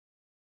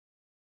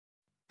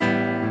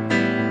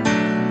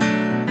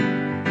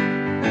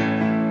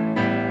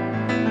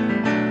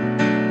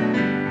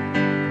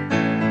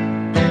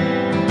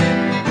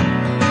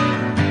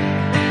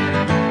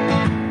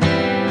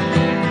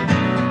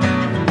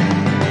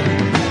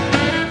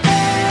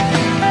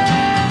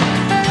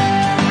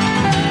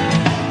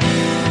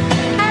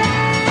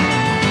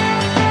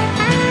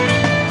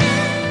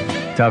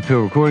Top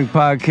Hill Recording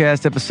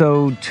Podcast,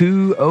 episode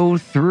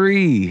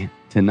 203.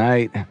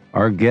 Tonight,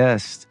 our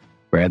guest,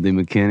 Bradley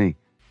McKinney.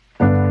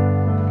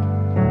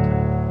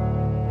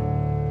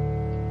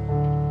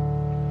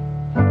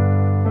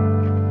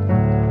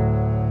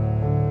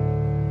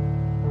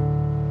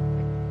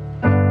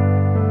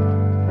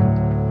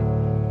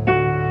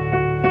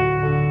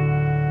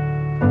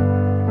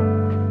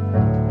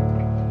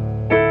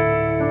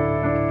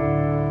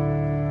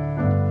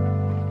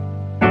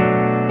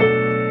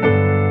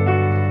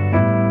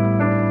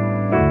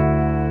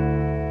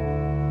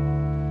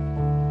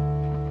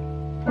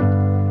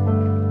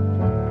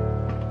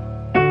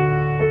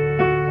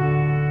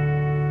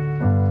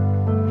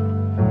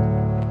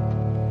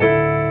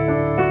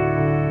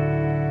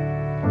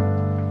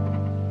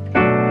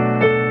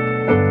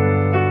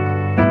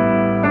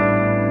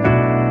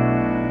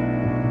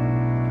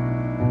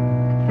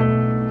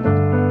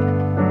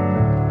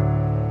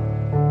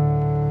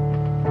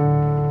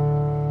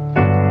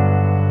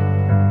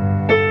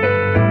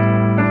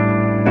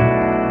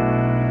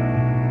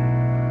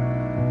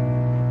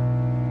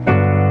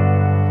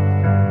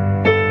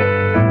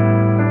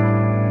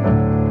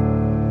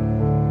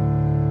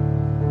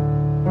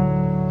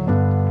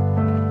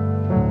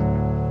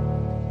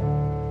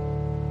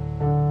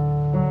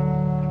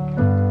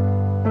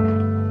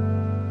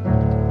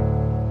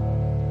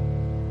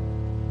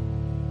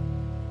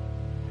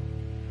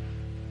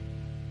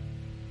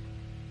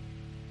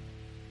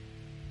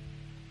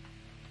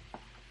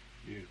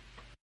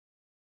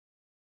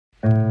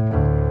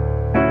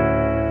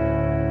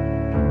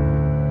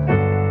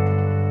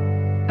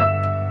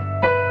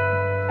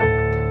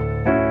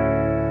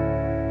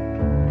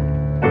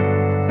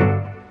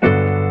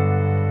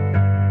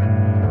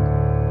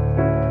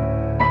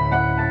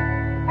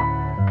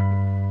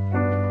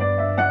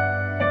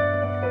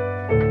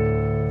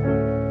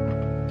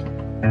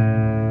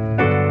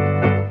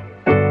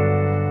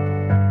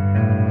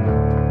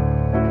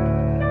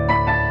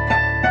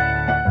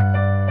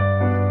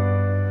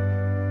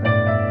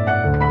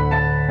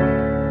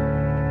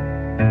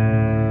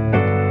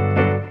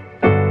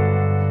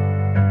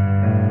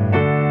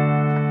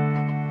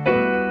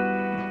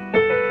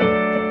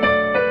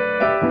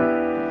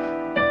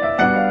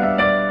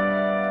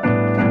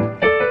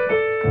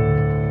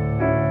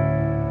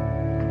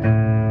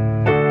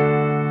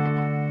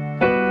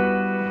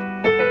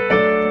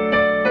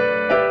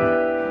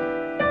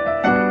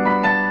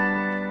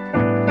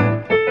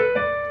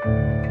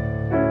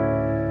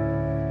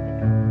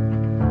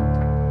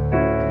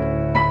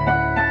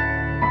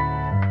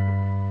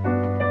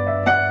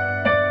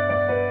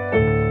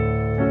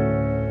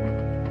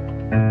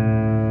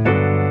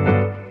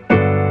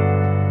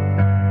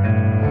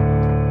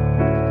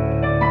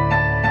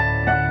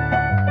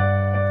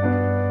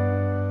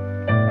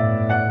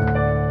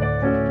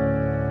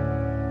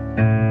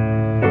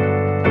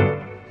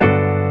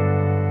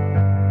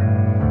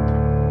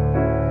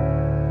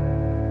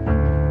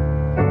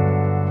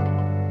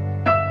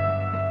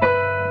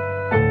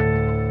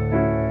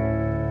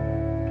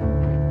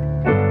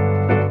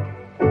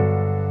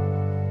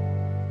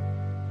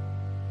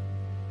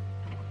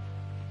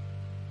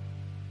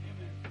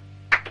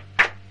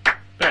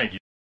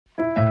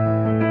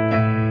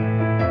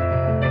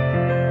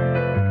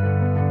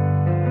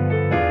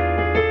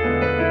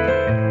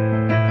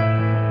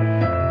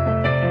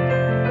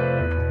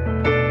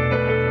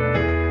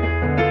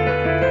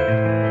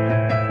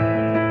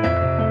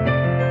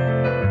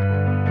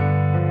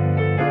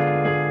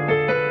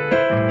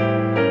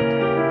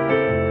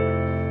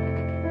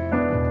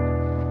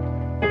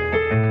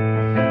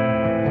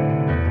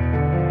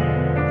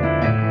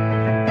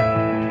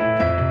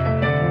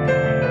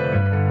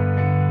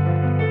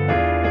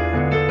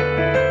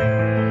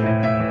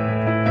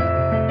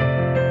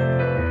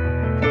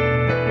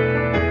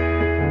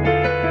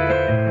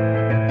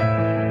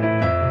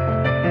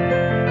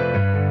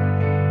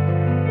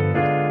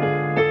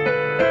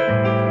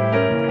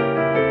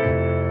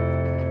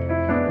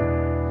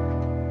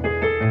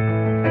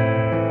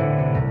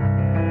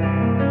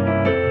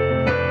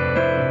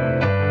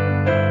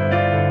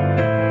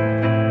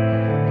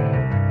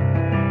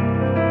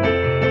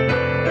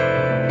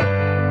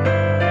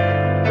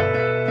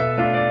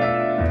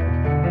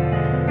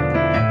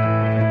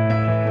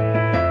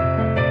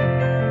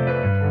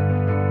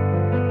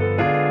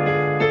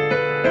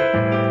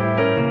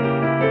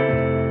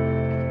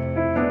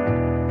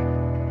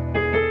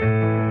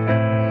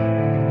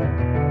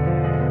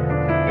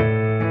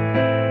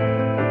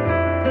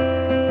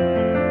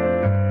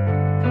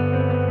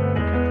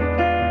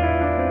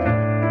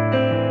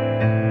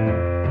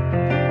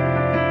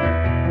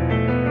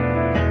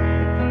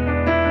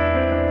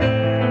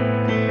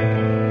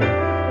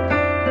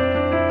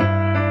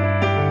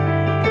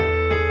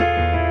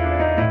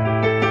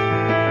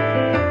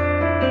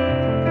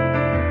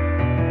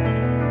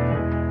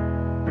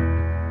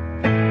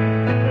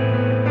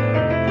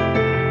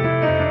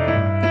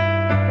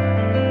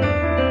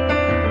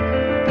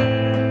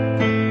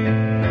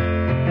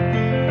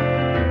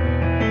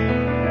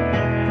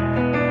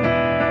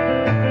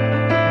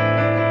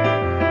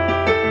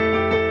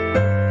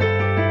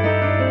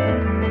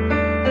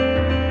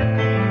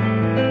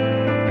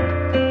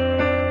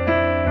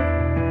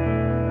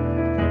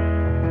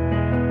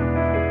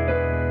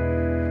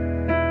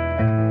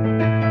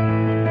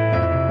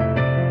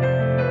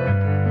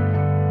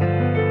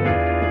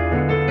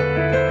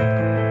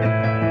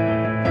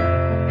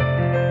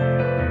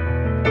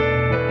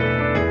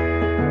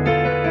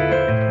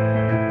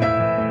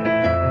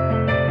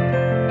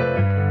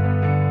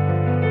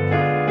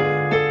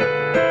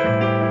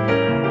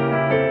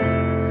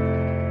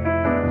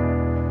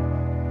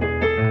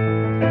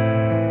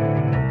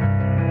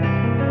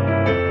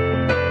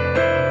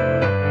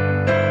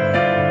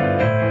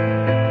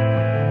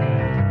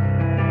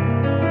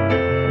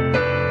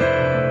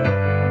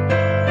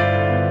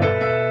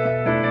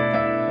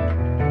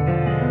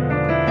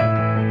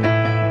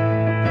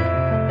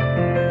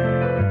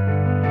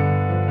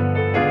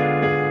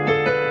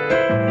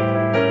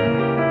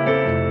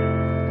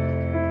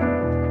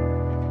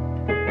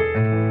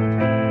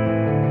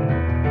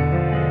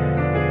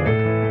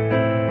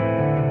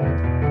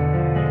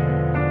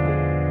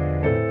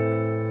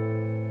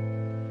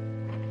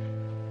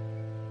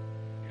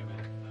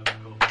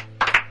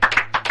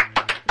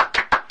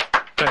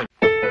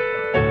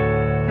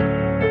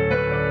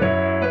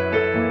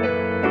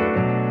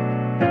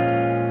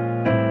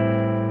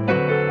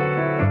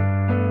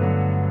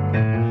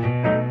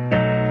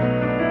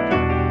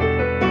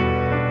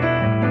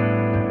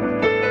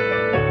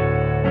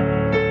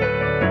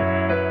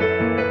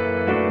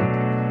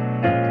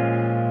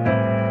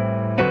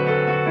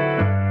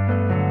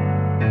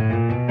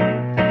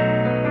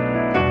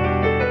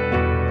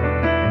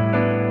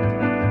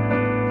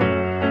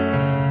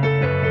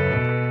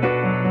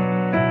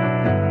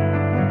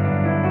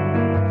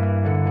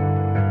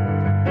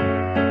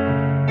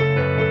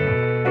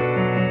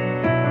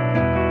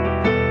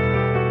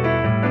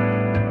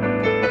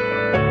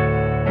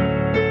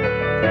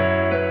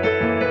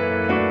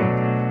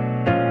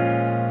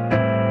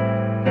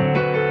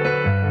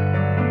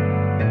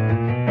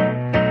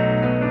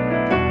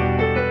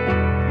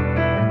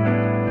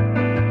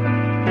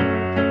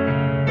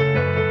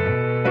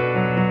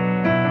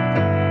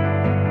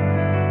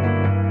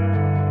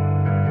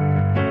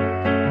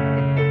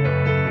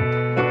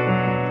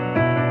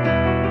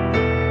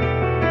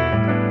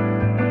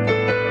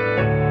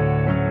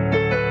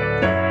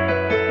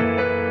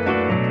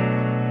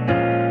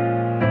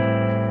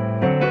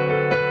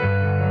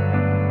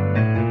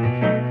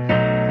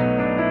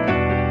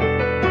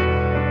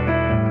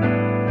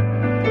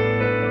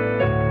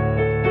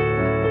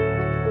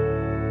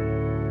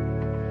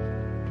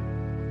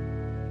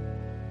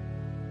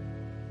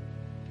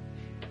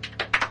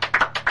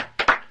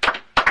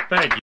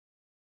 Thank you.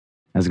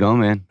 How's it going,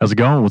 man? How's it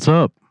going? What's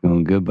up?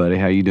 Going good, buddy.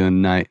 How you doing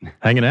tonight?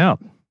 Hanging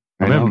out.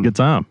 I'm having a good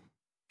time.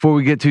 Before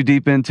we get too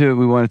deep into it,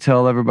 we want to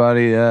tell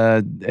everybody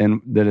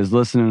and that is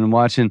listening and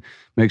watching,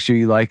 make sure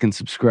you like and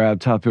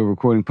subscribe Top Hill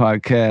Recording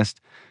Podcast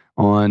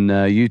on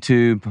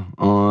YouTube,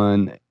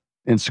 on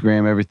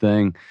Instagram,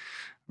 everything.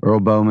 Earl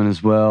Bowman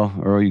as well.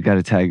 Earl, you got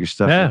to tag your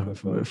stuff. Yeah,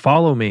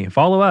 follow me.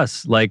 Follow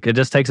us. Like, it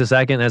just takes a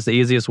second. That's the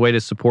easiest way to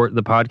support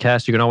the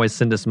podcast. You can always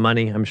send us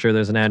money. I'm sure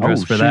there's an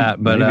address for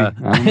that. But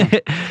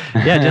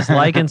yeah, just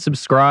like and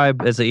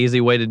subscribe. It's an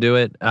easy way to do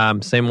it.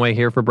 Same way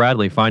here for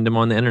Bradley. Find him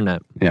on the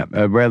internet. Yeah.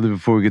 Bradley,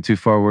 before we get too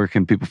far, where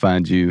can people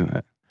find you?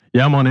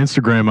 Yeah, I'm on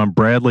Instagram. I'm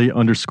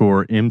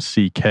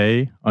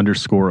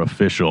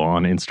Bradley_MCK_official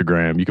on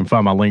Instagram. You can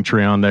find my link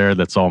tree on there.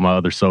 That's all my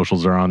other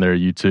socials are on there.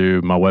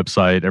 YouTube, my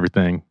website,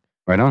 everything.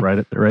 Right on.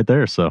 Right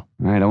there. So, all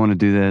right. I want to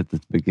do that at the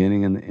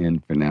beginning and the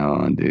end from now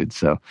on, dude.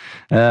 So,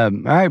 all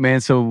right,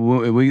 man. So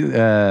we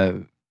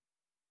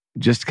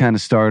just to kind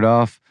of start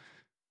off,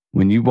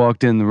 when you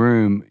walked in the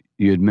room,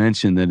 you had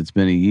mentioned that it's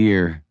been a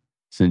year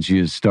since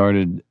you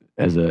started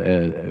as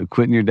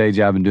quitting your day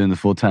job and doing the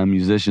full-time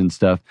musician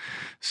stuff.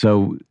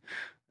 So,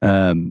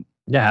 yeah,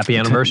 happy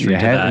anniversary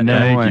to that.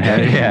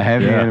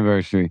 Happy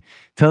anniversary.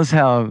 Tell us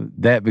how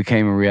that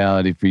became a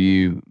reality for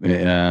you.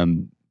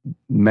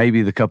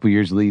 Maybe the couple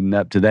years leading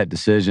up to that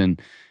decision,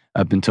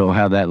 up until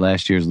how that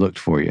last year's looked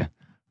for you.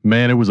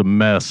 Man, it was a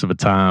mess of a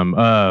time.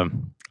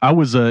 I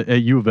was at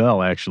U of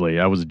L, actually.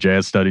 I was a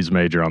jazz studies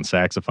major on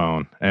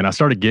saxophone, and I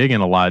started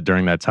gigging a lot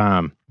during that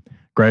time.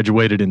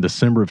 Graduated in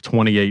December of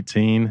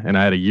 2018, and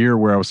I had a year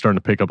where I was starting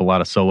to pick up a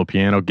lot of solo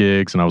piano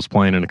gigs, and I was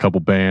playing in a couple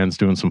bands,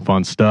 doing some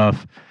fun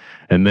stuff.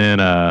 And then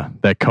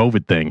that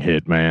COVID thing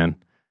hit, man.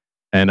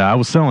 And I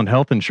was selling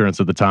health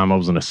insurance at the time. I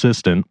was an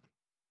assistant.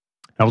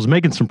 I was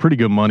making some pretty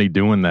good money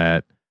doing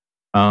that.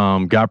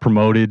 Got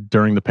promoted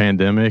during the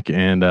pandemic,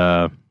 and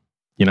I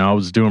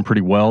was doing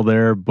pretty well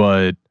there,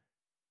 but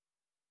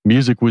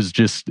music was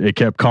just, it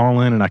kept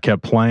calling, and I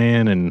kept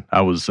playing, and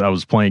I was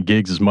playing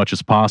gigs as much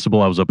as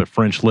possible. I was up at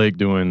French Lick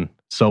doing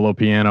solo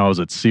piano. I was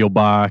at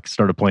Sealbach,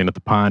 started playing at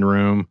the Pine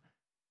Room.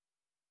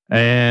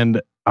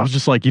 And I was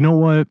just like, you know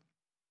what?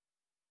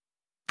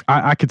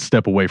 I could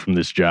step away from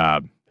this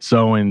job.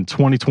 So in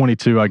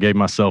 2022, I gave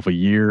myself a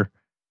year.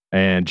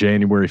 And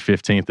January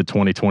 15th of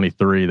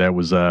 2023, that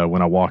was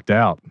when I walked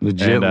out.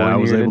 Legit, and I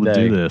was able to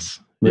do this.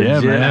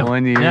 Legit, yeah, man.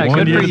 1 year. Yeah, One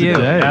good year for you.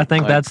 today. I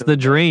think that's the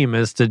dream,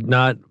 is to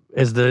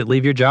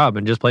leave your job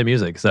and just play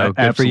music. So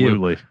good for you.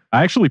 Absolutely.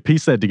 I actually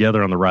pieced that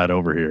together on the ride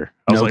over here.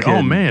 I was like, kidding.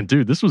 oh man,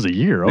 dude, this was a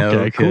year.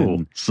 Okay,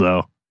 cool.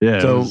 So yeah,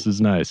 this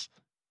is nice.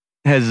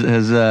 Has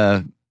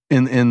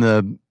in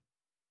the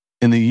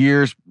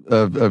years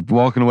of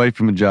walking away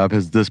from a job,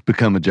 has this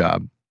become a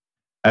job?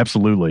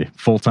 Absolutely.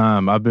 Full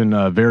time. I've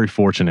been very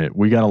fortunate.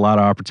 We got a lot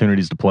of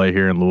opportunities to play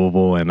here in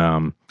Louisville, and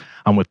I'm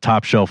with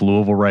Top Shelf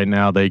Louisville right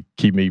now. They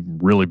keep me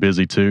really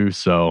busy too.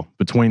 So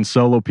between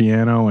solo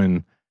piano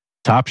and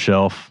Top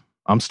Shelf,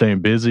 I'm staying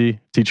busy,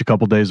 teach a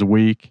couple days a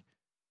week.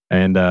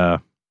 And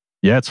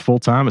it's full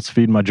time. It's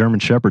feeding my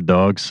German Shepherd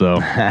dog. So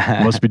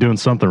must be doing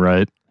something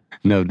right.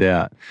 No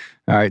doubt.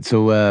 All right.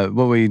 So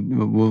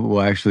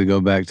we'll actually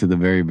go back to the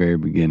very, very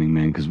beginning,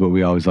 man, because what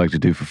we always like to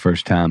do for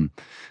first time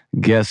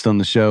guest on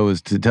the show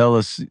is to tell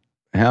us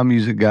how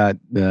music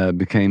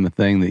became a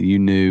thing that you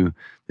knew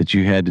that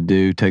you had to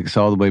do. Take us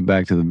all the way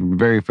back to the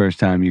very first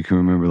time you can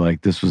remember,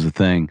 like, this was a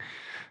thing.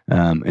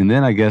 And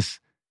then I guess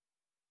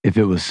if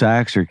it was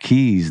sax or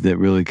keys that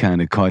really kind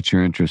of caught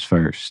your interest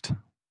first.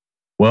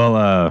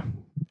 Well,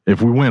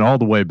 if we went all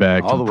the way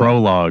back to the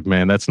prologue,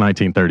 man, that's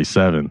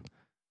 1937.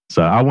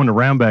 So I wasn't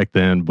around back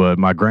then, but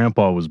my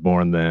grandpa was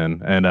born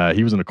then, and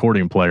he was an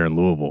accordion player in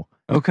Louisville.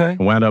 Okay.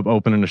 Wound up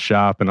opening a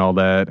shop and all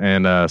that.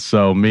 And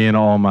so me and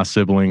all my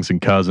siblings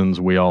and cousins,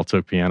 we all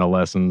took piano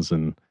lessons.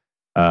 And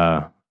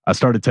I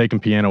started taking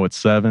piano at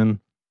 7,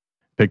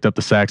 picked up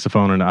the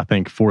saxophone in, I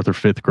think, 4th or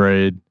 5th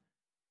grade.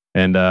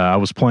 And I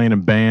was playing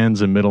in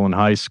bands in middle and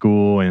high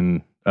school,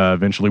 and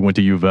eventually went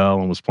to U of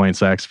L and was playing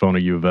saxophone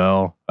at U of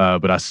L.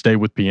 But I stayed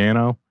with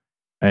piano.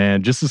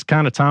 And just as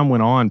kind of time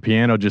went on,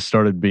 piano just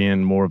started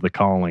being more of the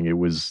calling. It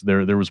was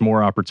there was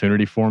more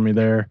opportunity for me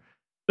there.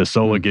 The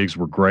solo gigs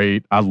were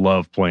great. I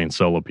love playing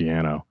solo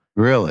piano.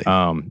 Really?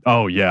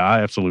 Oh yeah,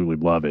 I absolutely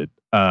love it.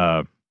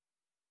 3-4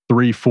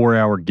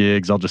 hour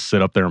gigs. I'll just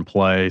sit up there and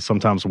play.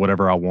 Sometimes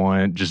whatever I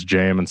want, just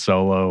jam and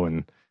solo.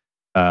 And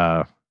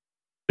the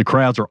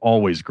crowds are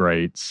always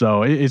great.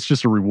 So it's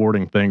just a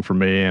rewarding thing for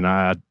me, and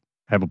I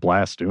have a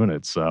blast doing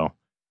it. So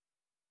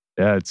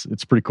yeah,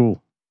 it's pretty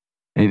cool.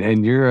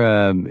 And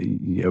you're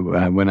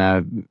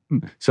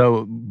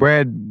so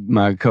Brad,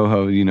 my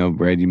co-host,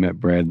 Brad, you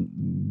met Brad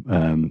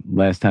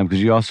last time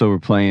because you also were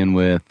playing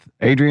with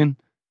Adrian.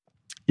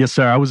 Yes,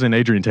 sir. I was in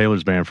Adrian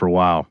Taylor's band for a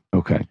while.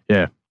 Okay.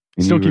 Yeah.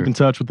 And still keep in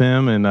touch with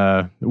him,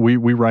 and we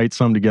write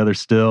some together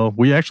still.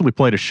 We actually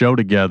played a show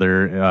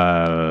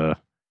together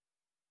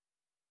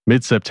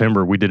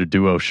mid-September. We did a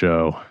duo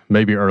show,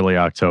 maybe early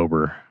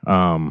October.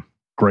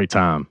 Great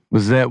time.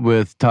 Was that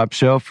with Top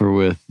Shelf or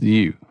with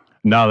you?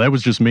 No, that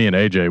was just me and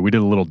AJ. We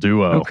did a little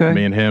duo. Okay.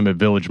 Me and him at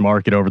Village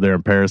Market over there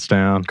in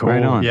Paristown. Cool.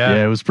 Right on.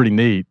 Yeah, it was pretty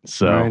neat.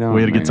 So Right on,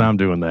 we had a good man. time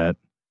doing that.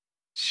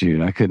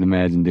 Shoot, I couldn't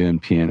imagine doing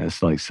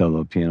pianist, like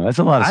solo piano. That's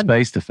a lot of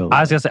space to fill.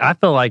 I was gonna say, I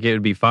feel like it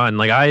would be fun.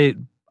 Like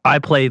I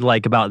played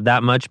like about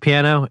that much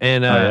piano,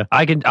 and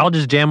I'll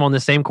just jam on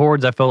the same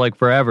chords. I feel like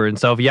forever. And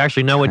so if you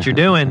actually know what you're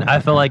doing, I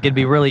feel like it'd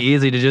be really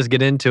easy to just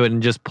get into it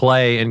and just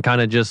play and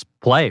kind of just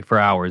play for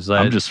hours.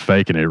 I'm just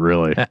faking it,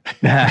 really.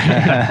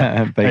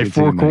 Hey,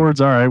 4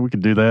 chords, all right, we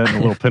can do that in a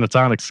little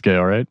pentatonic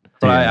scale, right?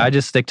 So I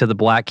just stick to the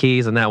black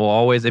keys, and that will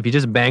always, if you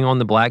just bang on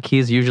the black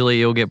keys, usually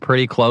you'll get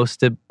pretty close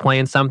to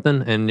playing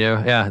something. And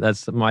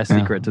that's my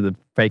secret to the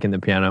faking the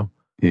piano.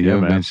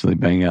 You'll eventually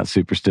bang out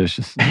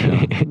Superstitious.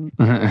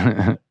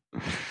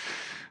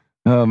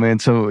 Oh man,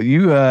 so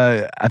you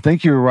I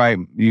think you were right.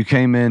 You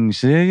came in, you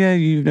said, yeah,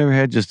 you've never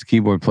had just a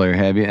keyboard player,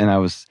 have you? And I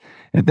was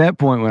at that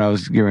point when I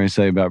was getting ready to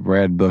say about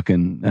Brad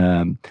booking,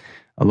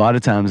 a lot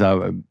of times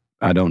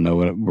I don't know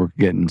what we're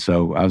getting.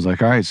 So I was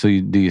like, all right, so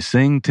do you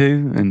sing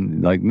too?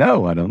 And like,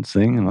 no, I don't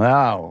sing. And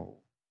all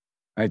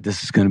right,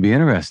 this is going to be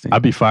interesting.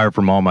 I'd be fired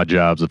from all my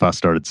jobs if I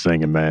started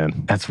singing,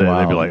 man. That's wild.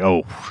 They'd be like,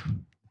 oh,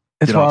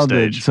 it's wild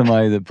that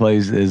somebody that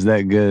plays is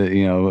that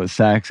good,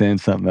 sax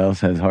and something else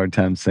has a hard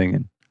time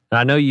singing.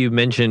 I know you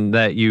mentioned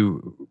that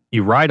you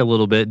write a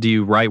little bit. Do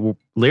you write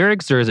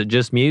lyrics or is it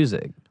just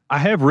music? I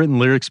have written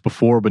lyrics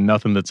before, but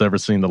nothing that's ever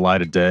seen the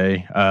light of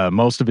day.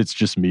 Most of it's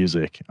just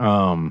music.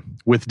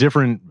 With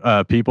different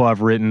people,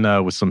 I've written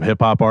with some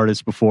hip hop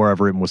artists before. I've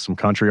written with some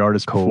country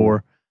artists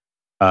before.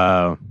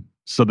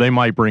 So they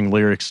might bring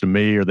lyrics to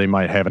me, or they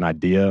might have an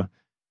idea,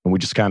 and we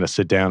just kind of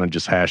sit down and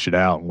just hash it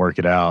out and work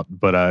it out.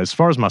 But as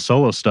far as my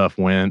solo stuff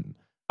went,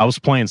 I was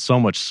playing so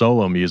much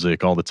solo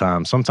music all the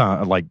time.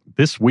 Sometimes, like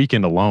this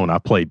weekend alone, I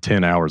played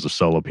 10 hours of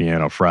solo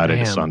piano Friday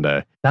to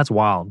Sunday. That's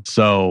wild.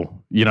 So,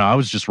 I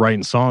was just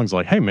writing songs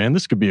like, hey, man,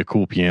 this could be a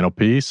cool piano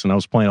piece. And I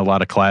was playing a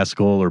lot of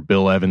classical or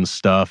Bill Evans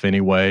stuff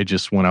anyway,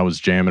 just when I was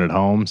jamming at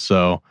home.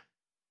 So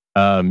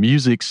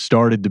music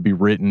started to be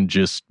written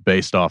just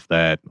based off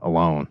that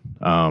alone.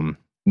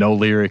 No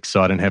lyrics,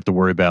 so I didn't have to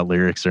worry about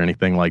lyrics or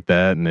anything like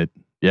that. And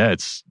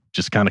it's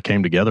just kind of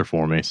came together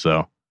for me.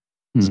 So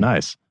it's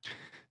nice.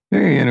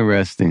 Very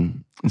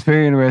interesting. It's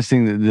very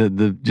interesting that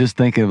the just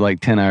thinking of like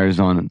 10 hours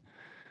on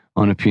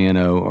a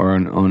piano or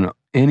on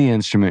any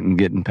instrument and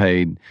getting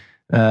paid.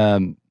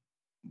 When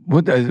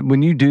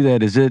you do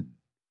that, is it?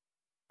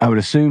 I would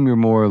assume you're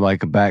more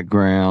like a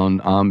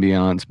background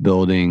ambiance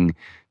building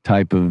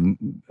type of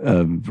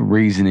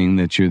reasoning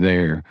that you're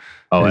there.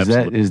 Oh,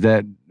 is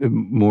that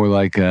more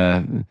like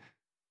like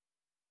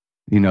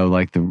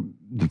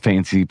the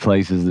fancy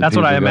places? That's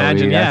what I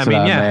imagine.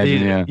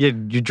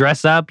 You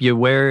dress up, you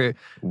wear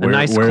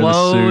nice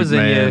clothes, suit,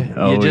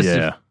 and you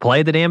just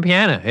play the damn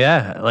piano.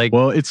 Yeah,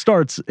 it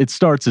starts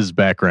as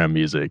background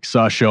music.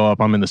 So I show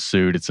up, I'm in the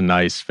suit. It's a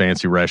nice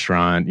fancy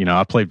restaurant.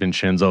 I played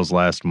Vincenzo's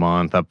last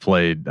month. I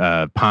played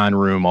Pine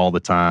Room all the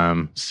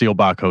time.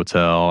 Seelbach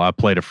Hotel. I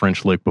played a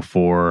French Lick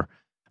before.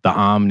 The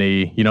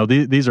Omni.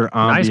 These are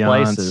ambiance. Nice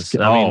places.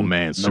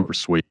 Man, super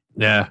sweet.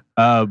 Yeah.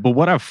 But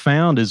what I've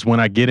found is when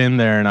I get in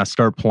there and I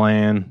start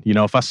playing,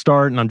 if I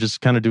start and I'm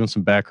just kind of doing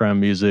some background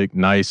music,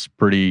 nice,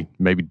 pretty,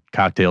 maybe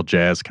cocktail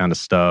jazz kind of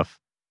stuff.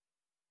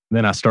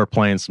 Then I start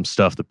playing some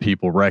stuff that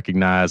people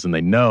recognize and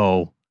they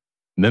know,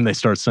 and then they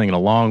start singing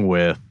along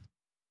with,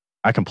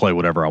 I can play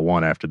whatever I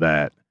want after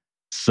that.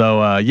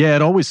 So,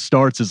 it always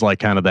starts as like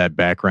kind of that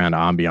background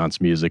ambiance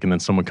music. And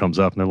then someone comes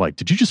up and they're like,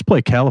 did you just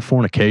play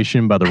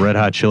Californication by the Red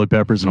Hot Chili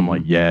Peppers? And I'm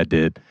like, yeah, I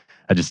did.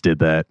 I just did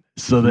that.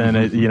 So then,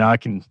 I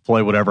can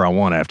play whatever I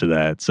want after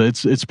that. So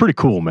it's pretty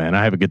cool, man.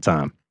 I have a good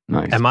time.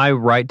 Nice. Am I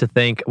right to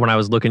think when I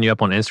was looking you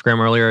up on Instagram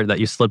earlier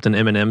that you slipped an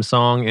Eminem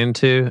song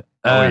into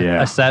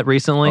a set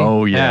recently?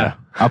 Oh, yeah.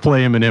 I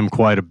play Eminem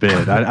quite a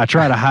bit. I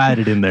try to hide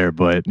it in there,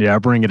 but I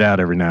bring it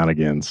out every now and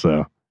again.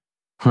 So,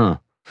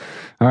 All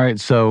right.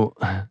 So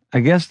I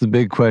guess the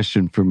big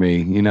question for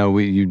me,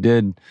 you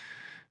did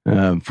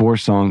 4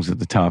 songs at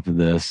the top of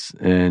this,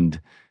 and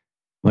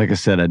like I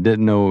said, I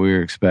didn't know what we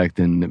were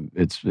expecting.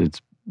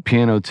 It's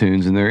piano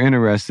tunes, and they're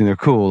interesting. They're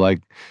cool. Like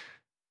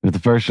with the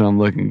first one, I'm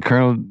looking,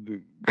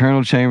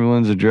 Colonel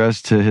Chamberlain's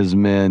address to his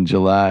men,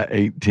 July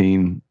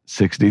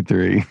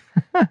 1863.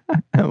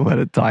 What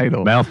a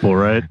title! Mouthful,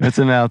 right? That's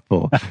a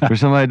mouthful. For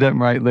somebody that doesn't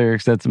write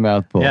lyrics, that's a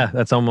mouthful. Yeah,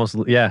 that's almost.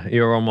 Yeah,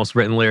 you're almost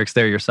written lyrics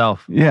there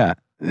yourself. Yeah,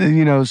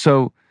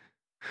 so.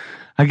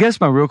 I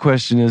guess my real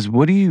question is,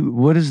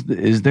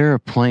 is there a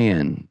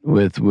plan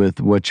with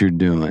what you're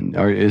doing?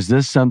 Or is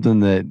this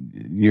something that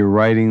you're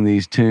writing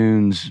these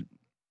tunes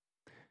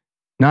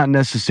not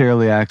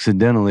necessarily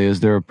accidentally?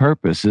 Is there a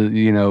purpose?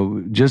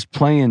 Just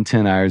playing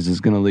 10 hours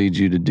is going to lead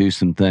you to do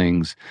some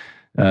things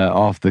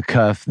off the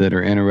cuff that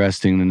are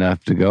interesting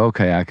enough to go,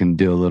 okay, I can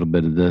do a little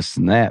bit of this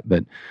and that.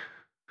 But,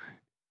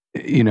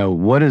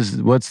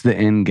 what's the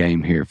end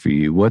game here for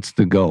you? What's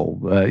the goal?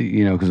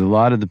 Because a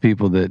lot of the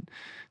people that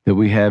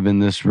we have in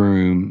this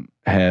room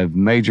have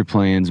major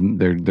plans.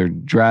 They're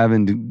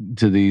driving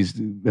to these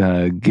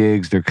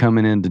gigs. They're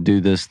coming in to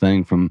do this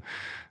thing from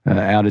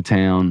out of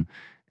town,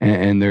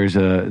 and there's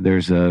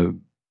a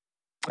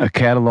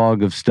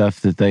catalog of stuff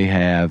that they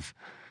have.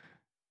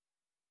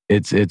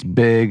 It's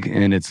big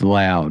and it's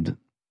loud,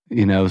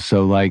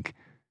 so like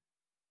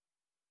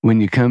when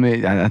you come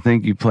in, I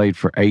think you played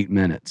for 8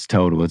 minutes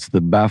total. It's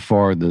by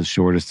far the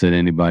shortest that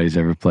anybody's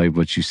ever played,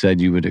 what you said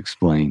you would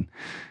explain.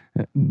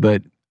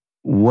 But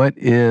what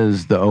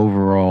is the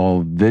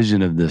overall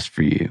vision of this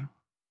for you?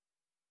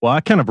 Well,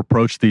 I kind of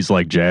approached these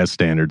like jazz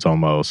standards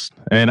almost.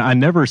 And I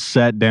never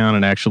sat down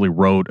and actually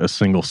wrote a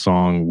single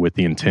song with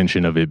the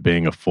intention of it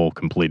being a full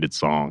completed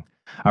song.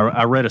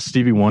 I read a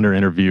Stevie Wonder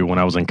interview when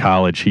I was in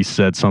college. He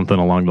said something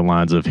along the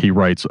lines of he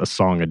writes a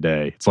song a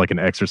day. It's like an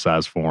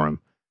exercise for him.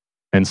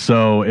 And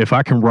so if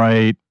I can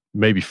write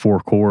maybe 4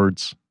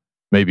 chords,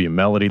 maybe a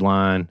melody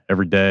line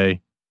every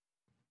day,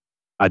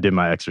 I did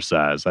my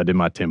exercise. I did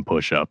my 10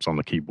 push-ups on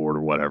the keyboard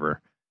or whatever.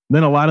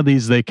 Then a lot of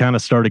these, they kind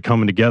of started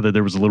coming together.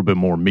 There was a little bit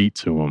more meat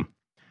to them.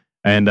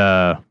 And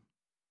I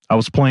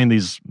was playing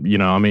these,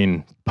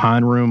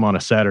 Pine Room on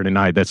a Saturday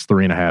night, that's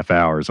 3.5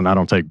 hours, and I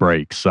don't take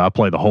breaks. So I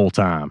play the whole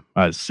time.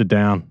 I sit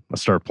down, I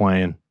start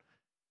playing,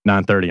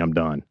 9:30, I'm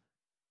done.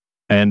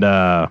 And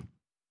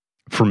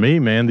for me,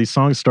 man, these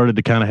songs started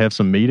to kind of have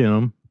some meat in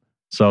them.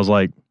 So I was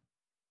like,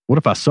 what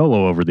if I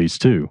solo over these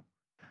too?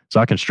 So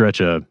I can stretch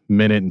a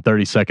 1 and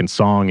 30-second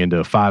song into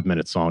a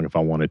 5-minute song if I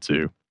wanted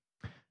to.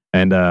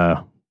 And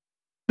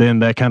then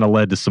that kind of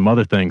led to some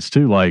other things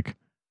too. Like,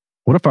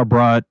 what if I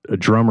brought a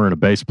drummer and a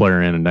bass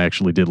player in and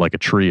actually did like a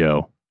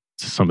trio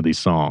to some of these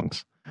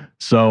songs?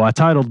 So I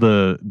titled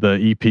the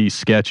EP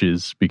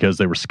Sketches because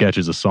they were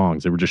sketches of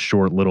songs. They were just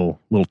short little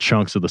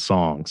chunks of the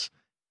songs.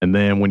 And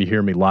then when you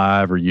hear me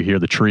live or you hear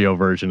the trio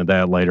version of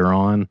that later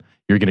on,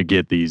 you're going to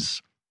get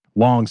these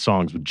long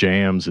songs with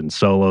jams and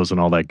solos and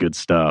all that good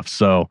stuff.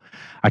 So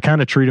I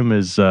kind of treat them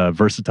as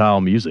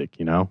versatile music,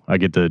 I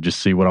get to just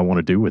see what I want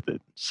to do with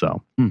it.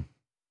 So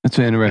that's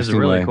an interesting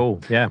really way. Cool.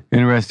 Yeah.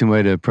 Interesting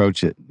way to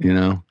approach it,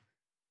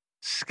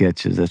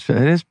 Sketches.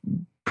 That is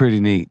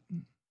pretty neat.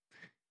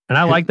 And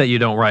I like that you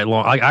don't write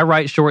long. I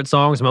write short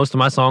songs. Most of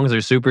my songs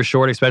are super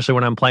short, especially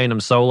when I'm playing them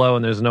solo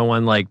and there's no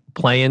one like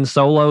playing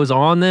solos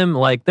on them.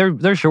 Like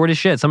they're short as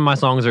shit. Some of my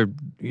songs are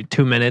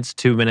 2 minutes,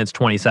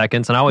 20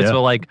 seconds. And I always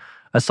feel like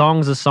a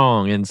song's a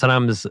song. And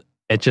sometimes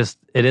it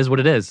is what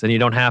it is. And you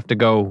don't have to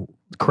go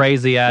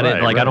crazy at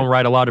it. Like I don't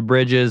write a lot of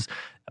bridges,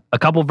 a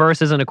couple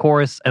verses and a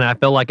chorus. And I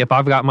feel like if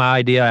I've got my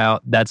idea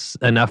out, that's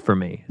enough for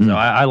me. So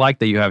I like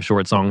that you have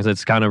short songs.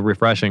 It's kind of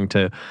refreshing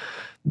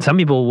some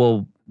people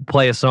will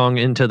play a song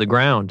into the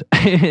ground.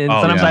 And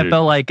sometimes I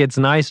feel like it's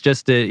nice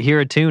just to hear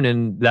a tune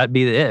and that'd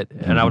be it.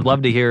 And I would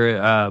love to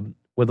hear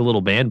with a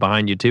little band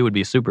behind you too. Would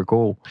be super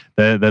cool.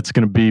 That's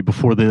going to be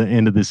before the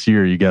end of this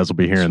year. You guys will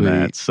be hearing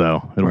that.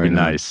 So it'll be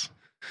nice.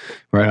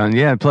 Right on.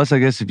 Yeah. Plus I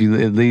guess if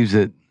you leave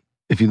it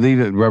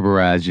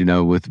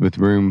rubberized, with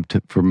room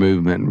for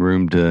movement and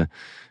room to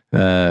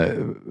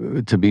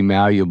be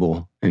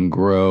malleable and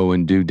grow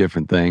and do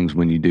different things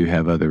when you do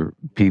have other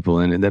people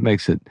in it, that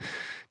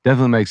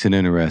definitely makes it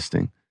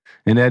interesting.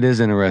 And that is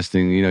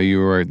interesting.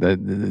 You were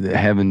that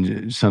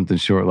having something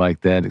short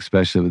like that,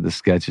 especially with the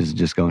sketches,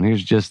 just going,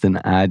 here's just an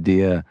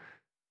idea.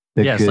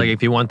 Yes, like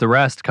if you want the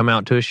rest, come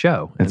out to a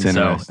show. That's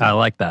interesting. So I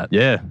like that.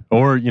 Yeah.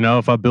 Or,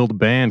 if I build a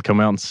band,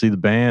 come out and see the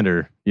band,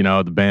 or,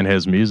 the band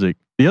has music.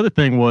 The other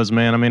thing was,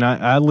 man,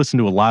 I listen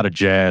to a lot of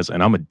jazz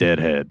and I'm a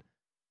deadhead.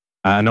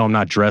 I know I'm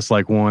not dressed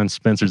like one.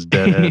 Spencer's a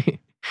deadhead.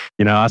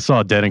 I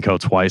saw Dead & Co.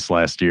 twice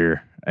last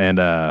year, and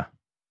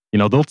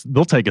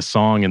they'll take a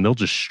song and they'll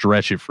just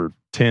stretch it for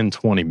 10,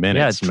 20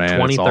 minutes, man.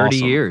 20, it's 30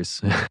 awesome.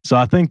 years. So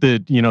I think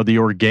that, the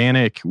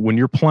organic, when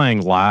you're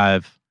playing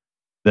live,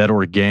 that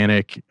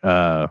organic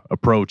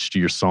approach to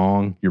your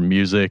song, your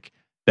music,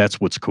 that's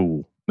what's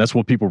cool. That's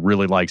what people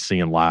really like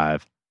seeing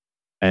live.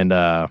 And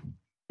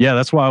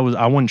that's why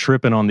I wasn't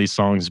tripping on these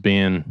songs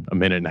being 1.5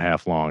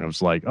 minutes long. I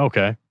was like,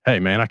 okay, hey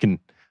man, I can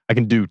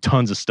do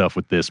tons of stuff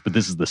with this, but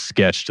this is the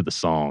sketch to the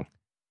song.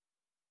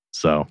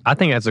 So I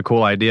think that's a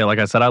cool idea. Like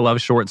I said, I love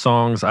short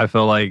songs. I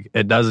feel like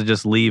it doesn't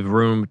just leave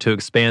room to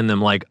expand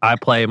them. Like I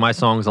play my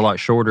songs a lot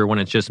shorter when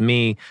it's just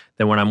me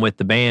than when I'm with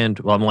the band.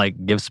 Well, I'm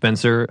like, give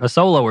Spencer a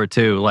solo or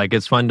two. Like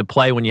it's fun to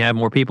play when you have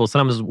more people.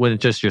 Sometimes when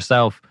it's just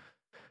yourself,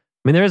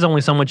 there is only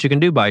so much you can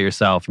do by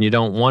yourself, and you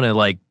don't want to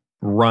like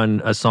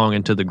run a song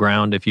into the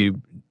ground if you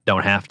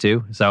don't have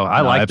to. So I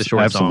like the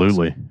short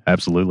songs.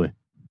 Absolutely.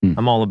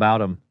 I'm all about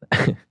them.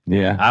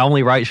 Yeah. I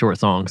only write short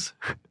songs.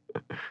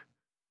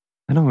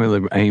 I don't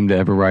really aim to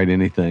ever write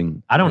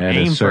anything. I don't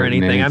aim for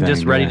anything. I'm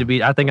just ready to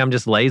be. I think I'm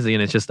just lazy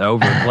and it's just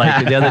over.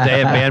 Like the other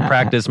day at band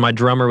practice, my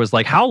drummer was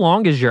like, "How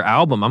long is your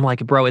album?" I'm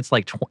like, "Bro, it's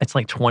like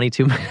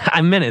 22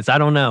 minutes. I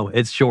don't know.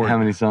 It's short." How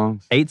many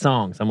songs? 8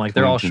 songs. I'm like,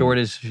 they're all short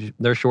as shit.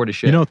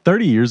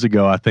 30 years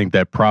ago, I think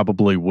that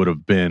probably would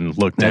have been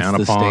looked down upon.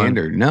 That's the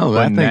standard. No,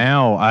 but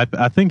now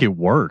I think it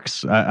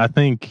works. I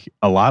think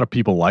a lot of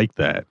people like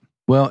that.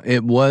 Well,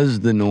 it was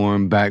the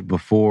norm back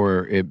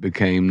before it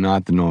became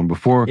not the norm.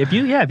 Before, if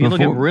you look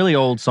at really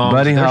old songs,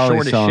 Buddy they're Holly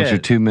short songs as shit.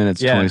 are 2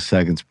 minutes, 20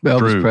 seconds.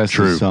 Elvis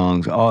Presley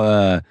songs,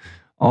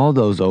 all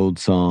those old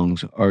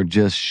songs are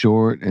just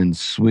short and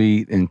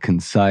sweet and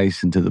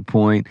concise and to the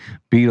point.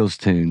 Beatles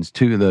tunes,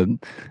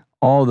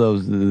 all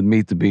those, the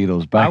Meet the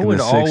Beatles back in the 60s.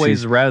 I would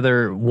always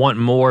rather want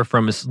more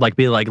from, like,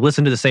 be like,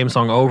 listen to the same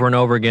song over and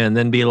over again,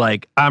 than be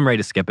like, I'm ready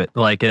to skip it.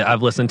 Like,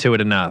 I've listened to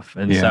it enough.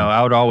 And so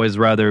I would always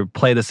rather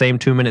play the same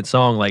 2-minute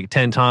song like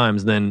 10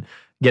 times than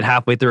get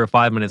halfway through a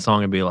 5-minute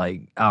song and be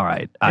like, all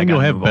right, I you'll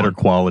have better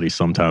quality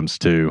sometimes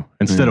too.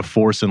 Instead of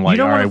forcing like,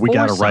 all right, we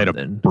got to write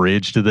a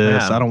bridge to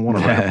this. I don't want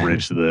to write a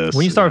bridge to this.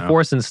 When you start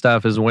forcing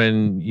stuff is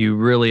when you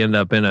really end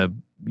up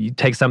you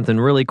take something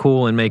really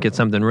cool and make it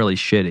something really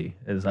shitty.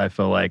 As I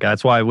feel like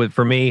that's why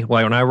for me,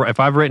 like if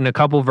I've written a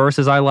couple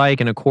verses I like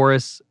and a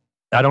chorus,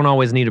 I don't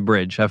always need a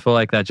bridge. I feel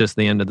like that's just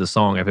the end of the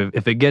song.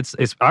 If it gets,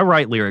 I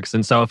write lyrics,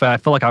 and so if I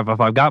feel like if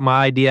I've got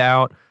my idea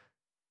out,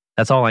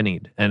 that's all I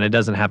need, and it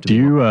doesn't have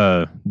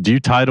to. Do you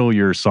title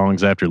your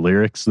songs after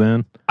lyrics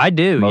then? I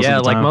do.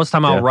 Like most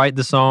time I'll write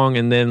the song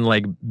and then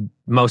like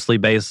mostly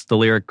base the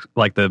lyric,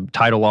 like the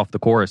title, off the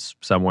chorus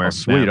somewhere. Oh,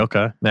 sweet. Yeah.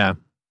 Okay. Yeah.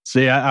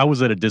 See, I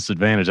was at a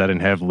disadvantage. I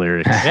didn't have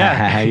lyrics.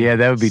 Yeah,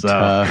 that would be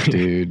tough,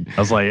 dude.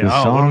 I was like, what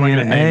am I going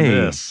to name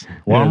this?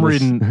 Well, I'm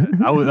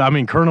reading. I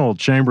mean, Colonel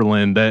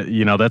Chamberlain.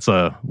 That's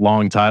a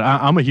long title.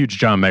 I'm a huge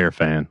John Mayer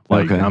fan.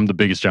 Like, I'm the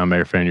biggest John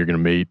Mayer fan you're going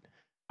to meet.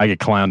 I get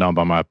clowned on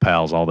by my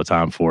pals all the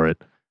time for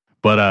it.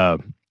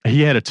 But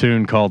he had a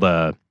tune called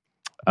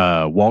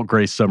Walt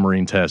Grace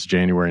Submarine Test,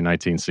 January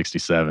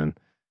 1967.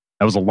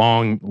 That was a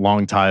long,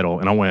 long title.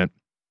 And I went,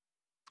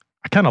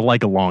 I kind of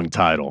like a long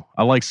title.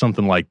 I like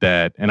something like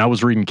that. And I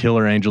was reading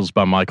Killer Angels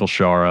by Michael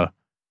Shara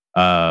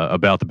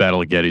about the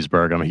Battle of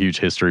Gettysburg. I'm a huge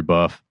history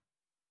buff.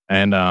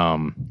 And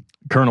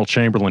Colonel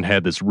Chamberlain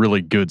had this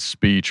really good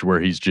speech where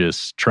he's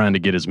just trying to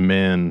get his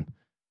men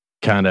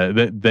kind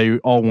of, they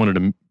all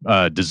wanted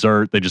to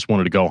desert. They just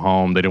wanted to go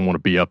home. They didn't want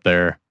to be up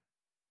there.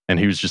 And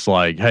he was just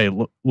like, hey,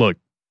 look,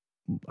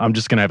 I'm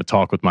just going to have a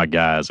talk with my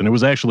guys. And it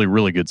was actually a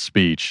really good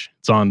speech.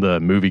 It's on the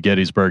movie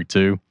Gettysburg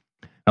too.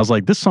 I was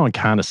like, this song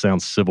kind of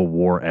sounds Civil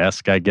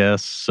War-esque, I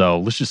guess. So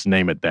let's just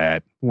name it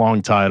that.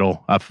 Long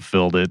title. I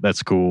fulfilled it.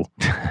 That's cool.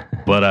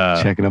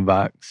 But checking a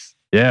box.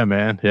 Yeah,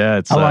 man. Yeah,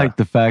 I like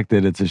the fact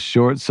that it's a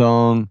short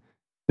song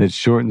that's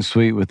short and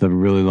sweet with a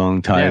really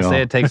long title. Yeah,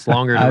 say it takes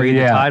longer to read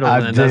the title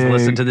than it does to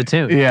listen to the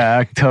tune. Yeah,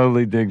 I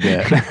totally dig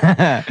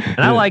that. And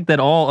I like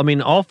that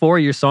all four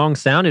of your songs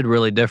sounded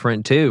really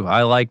different too.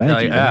 I like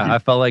I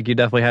felt like you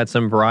definitely had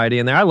some variety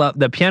in there. I love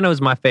the piano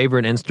is my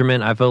favorite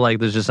instrument. I feel like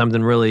there's just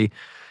something really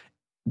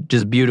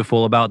just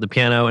beautiful about the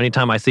piano.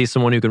 Anytime I see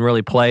someone who can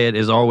really play it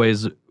is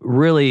always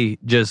really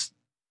just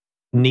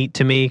neat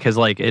to me, because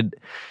like it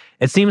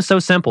seems so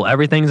simple.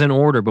 Everything's in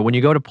order, but when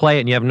you go to play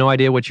it and you have no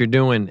idea what you're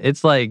doing,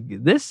 it's like,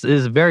 this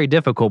is very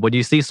difficult. But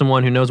you see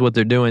someone who knows what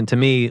they're doing. To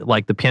me,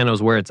 like, the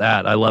piano's where it's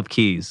at. I love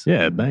keys.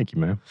 Yeah, thank you,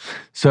 man.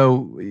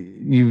 So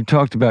you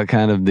talked about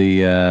kind of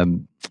the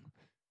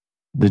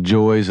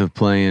joys of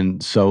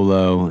playing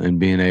solo and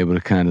being able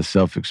to kind of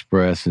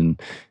self-express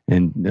and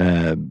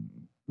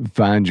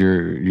find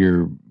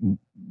your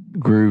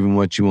groove and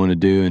what you want to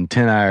do, and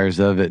 10 hours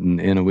of it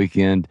in a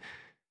weekend.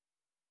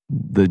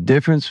 The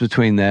difference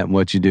between that and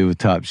what you do with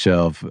Top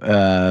Shelf,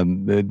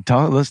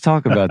 let's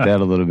talk about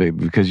that a little bit,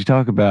 because you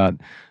talk about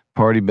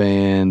party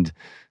band,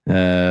 lots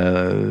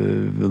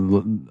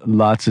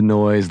of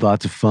noise,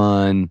 lots of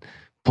fun,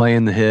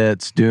 playing the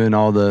hits, doing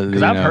all the.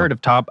 Because I've heard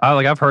of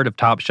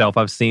Top Shelf.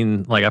 I've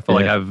seen, like, I feel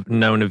like I've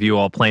known of you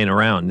all playing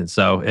around, and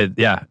so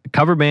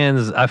cover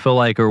bands I feel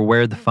like are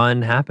where the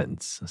fun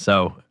happens.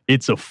 So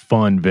it's a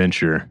fun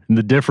venture. And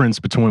the difference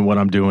between what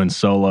I'm doing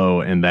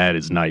solo and that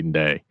is night and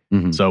day.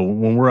 Mm-hmm. So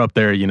when we're up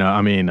there,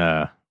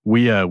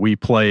 we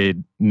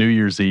played New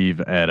Year's Eve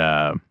at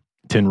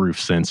Tin Roof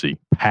Cincy,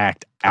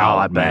 packed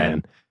out,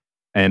 man.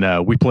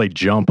 And we played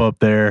Jump up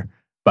there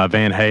by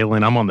Van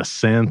Halen. I'm on the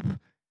synth,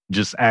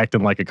 just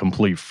acting like a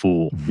complete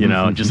fool,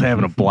 just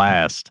having a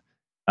blast.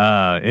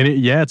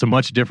 It's a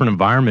much different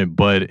environment,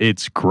 but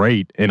it's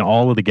great. And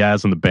all of the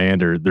guys in the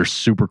band they're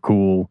super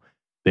cool.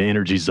 The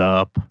energy's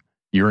up.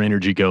 Your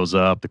energy goes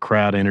up, the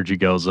crowd energy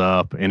goes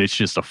up, and it's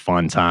just a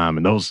fun time.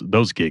 And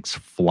those gigs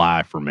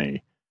fly for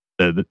me.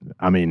 Because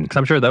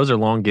I'm sure those are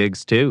long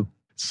gigs too.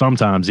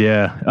 Sometimes,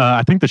 yeah.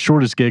 I think the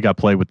shortest gig I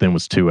played with them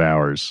was 2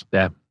 hours.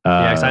 Yeah.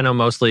 Because I know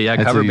mostly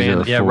cover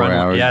band. Yeah,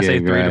 I say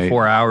 3 to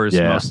 4 hours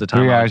most of the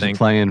time. 3 hours of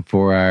playing,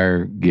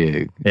 4-hour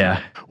gig.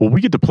 Yeah. Well,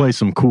 we get to play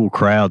some cool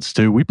crowds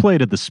too. We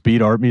played at the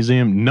Speed Art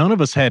Museum. None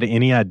of us had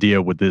any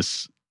idea what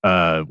this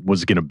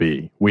was going to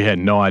be. We had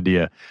no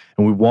idea.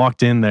 And we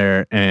walked in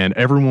there and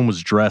everyone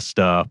was dressed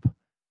up.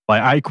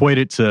 Like, I equate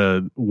it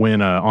to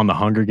when on the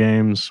Hunger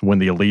Games, when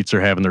the elites are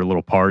having their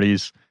little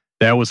parties.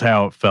 That was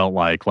how it felt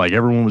like. Like,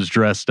 everyone was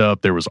dressed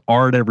up. There was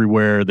art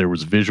everywhere. There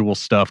was visual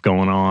stuff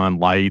going on,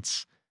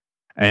 lights.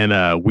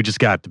 And we just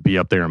got to be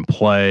up there and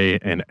play.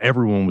 And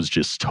everyone was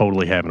just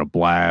totally having a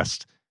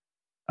blast.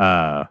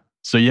 So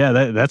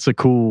yeah, that's a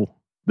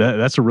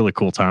really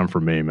cool time for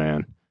me,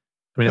 man.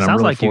 I mean, it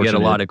sounds like you get a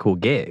lot of cool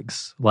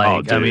gigs.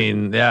 Like,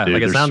 dude,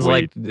 it sounds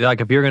sweet.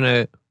 like if you're going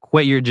to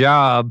quit your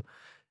job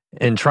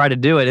and try to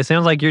do it. It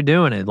sounds like you're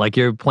doing it. Like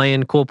you're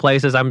playing cool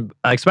places. I'm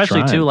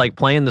especially too like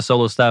playing the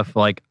solo stuff.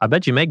 Like I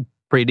bet you make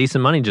pretty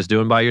decent money just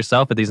doing by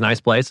yourself at these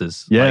nice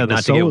places. Yeah, like,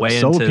 not to get way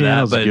into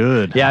that, but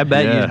good. Yeah, I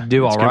bet you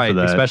do all right,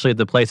 especially at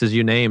the places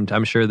you named.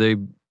 I'm sure they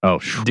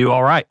do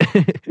all right.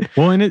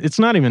 Well, and it's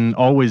not even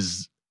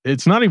always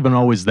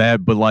that,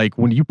 but like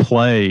when you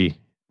play,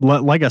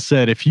 like I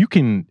said, if you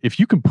can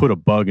put a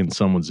bug in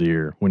someone's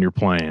ear when you're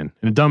playing, and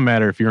it doesn't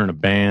matter if you're in a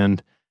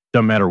band,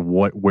 doesn't matter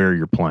where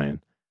you're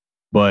playing.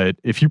 But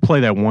if you play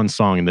that one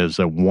song and there's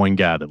that one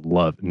guy that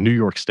loves New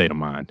York State of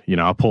Mind,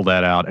 I'll pull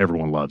that out.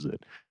 Everyone loves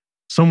it.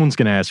 Someone's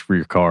going to ask for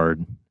your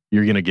card.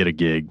 You're going to get a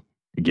gig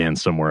again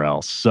somewhere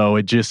else. So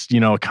it just,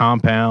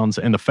 compounds.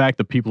 And the fact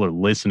that people are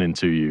listening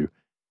to you,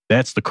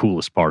 that's the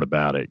coolest part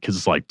about it. Because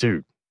it's like,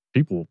 dude,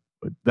 people,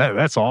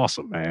 that's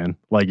awesome, man.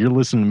 Like you're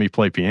listening to me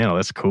play piano.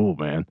 That's cool,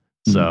 man.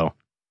 So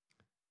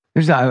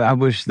I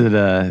wish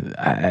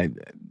that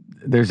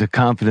there's a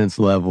confidence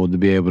level to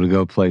be able to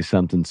go play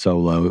something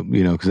solo,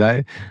 because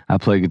I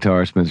play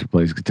guitar, Spencer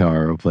plays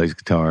guitar, Earl plays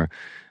guitar.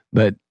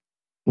 But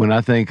when I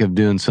think of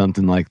doing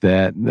something like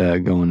that,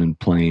 going and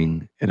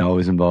playing, it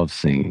always involves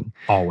singing.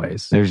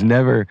 Always. There's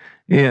never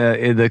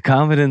the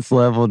confidence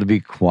level to be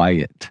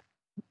quiet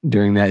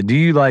during that. Do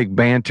you like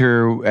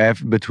banter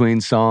between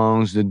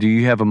songs? Do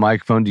you have a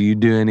microphone? Do you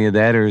do any of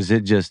that? Or is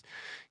it just,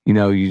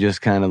 you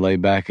just kind of lay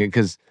back?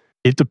 Because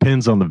it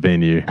depends on the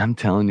venue. I'm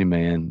telling you,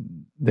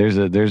 man, there's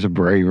a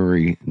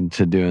bravery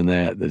to doing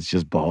that that's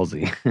just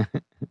ballsy.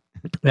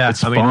 Yeah, it's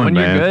fun, when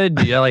man. You're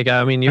good,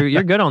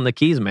 you're good on the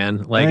keys,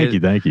 man.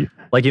 Like, thank you.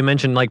 Like you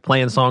mentioned, like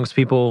playing songs,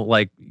 people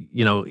like,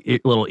 little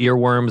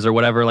earworms or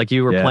whatever. Like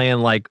you were playing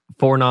like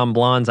Four Non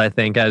Blondes, I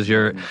think,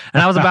 and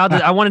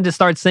I wanted to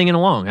start singing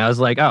along. I was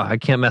like, oh, I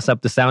can't mess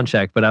up the sound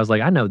check, but I was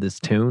like, I know this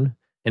tune.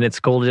 And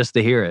it's cool just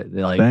to hear it.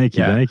 Like,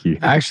 thank you.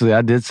 Actually,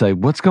 I did say,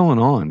 what's going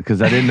on?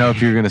 Because I didn't know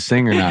if you were going to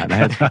sing or not. And I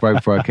had to, right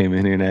before I came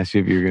in here and asked you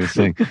if you were going to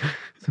sing.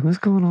 So what's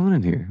going on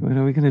in here? When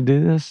are we going to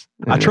do this?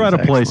 I try to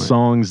play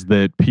songs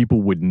that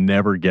people would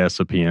never guess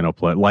a piano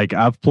player. Like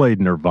I've played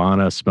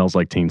Nirvana, Smells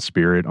Like Teen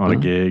Spirit on a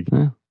gig.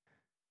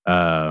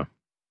 I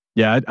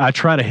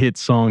try to hit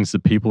songs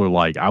that people are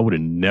like, I would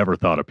have never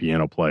thought a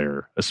piano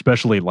player,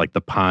 especially like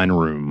the Pine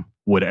Room,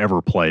 would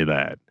ever play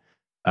that.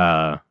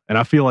 And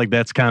I feel like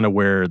that's kind of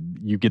where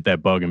you get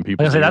that bug in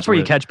people. That's where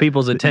you catch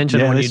people's attention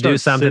when you do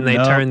something. They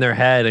turn their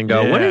head and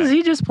go, "What is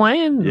he just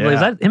playing? Is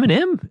that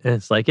Eminem?" And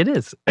it's like it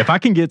is. If I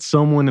can get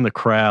someone in the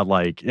crowd,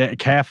 like at a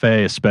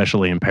cafe,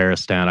 especially in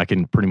Paristown, I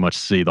can pretty much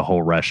see the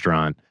whole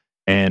restaurant.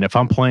 And if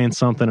I'm playing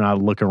something and I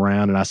look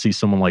around and I see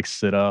someone like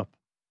sit up,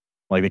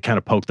 like they kind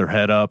of poke their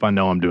head up, I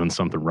know I'm doing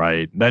something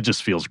right. That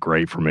just feels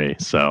great for me.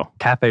 So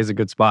cafe's a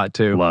good spot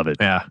too. Love it.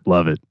 Yeah,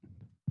 love it.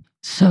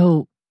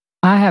 So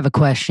I have a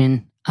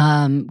question.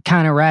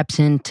 Kind of wraps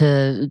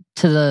into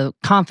the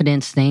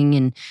confidence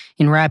thing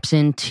and wraps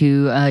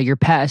into your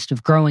past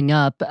of growing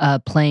up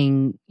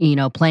playing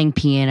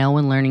piano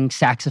and learning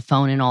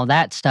saxophone and all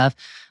that stuff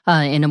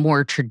in a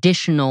more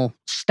traditional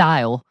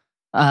style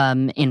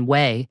and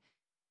way.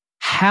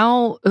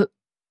 How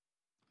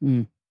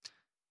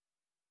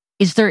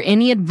is there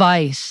any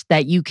advice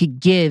that you could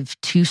give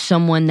to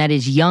someone that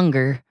is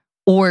younger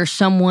or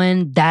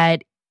someone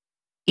that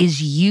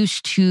is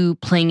used to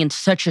playing in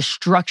such a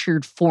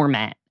structured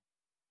format,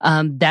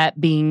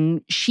 that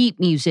being sheet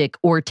music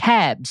or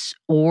tabs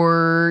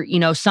or,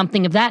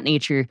 something of that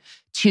nature,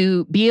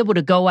 to be able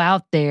to go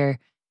out there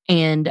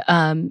and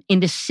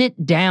to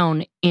sit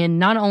down and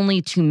not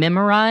only to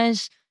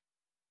memorize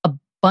a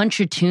bunch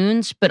of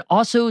tunes, but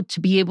also to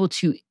be able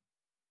to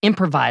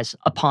improvise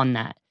upon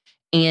that.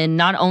 And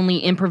not only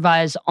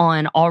improvise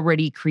on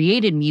already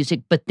created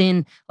music, but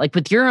then like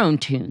with your own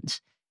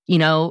tunes,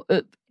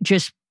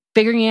 just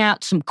figuring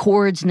out some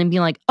chords and then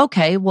being like,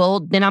 okay, well,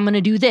 then I'm going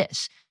to do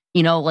this,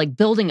 like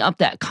building up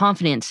that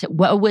confidence.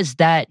 What was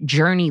that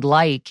journey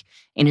like?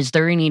 And is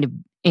there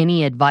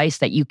any advice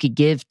that you could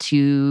give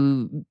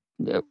to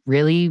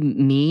really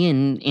me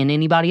and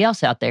anybody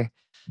else out there?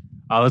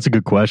 Oh, that's a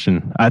good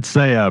question. I'd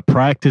say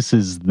practice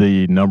is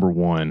the number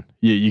one.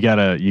 You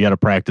gotta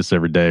practice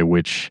every day,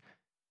 which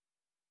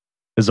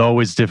is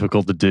always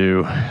difficult to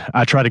do.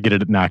 I try to get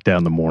it knocked out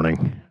in the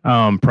morning.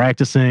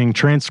 Practicing,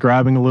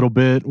 transcribing a little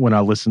bit when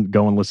I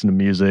go and listen to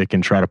music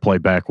and try to play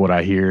back what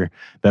I hear.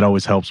 That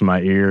always helps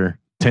my ear.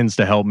 Tends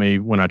to help me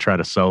when I try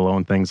to solo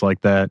and things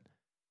like that.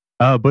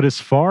 But as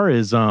far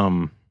as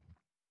playing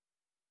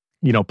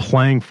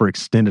for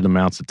extended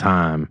amounts of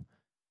time,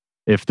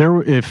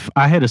 if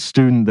I had a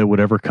student that would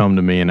ever come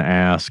to me and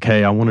ask,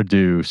 "Hey, I want to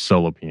do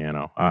solo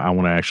piano. I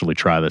want to actually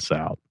try this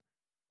out,"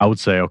 I would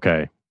say,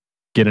 "Okay,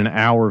 get an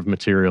hour of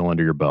material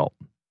under your belt.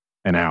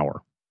 An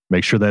hour.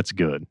 Make sure that's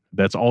good.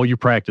 That's all you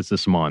practice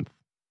this month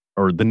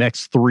or the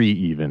next 3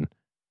 even.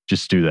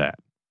 Just do that.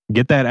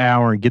 Get that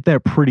hour and get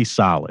that pretty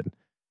solid.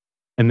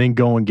 And then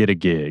go and get a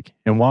gig.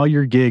 And while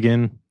you're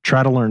gigging,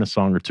 try to learn a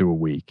song or two a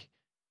week."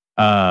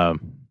 That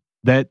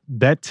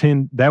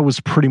was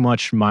pretty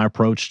much my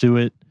approach to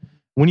it.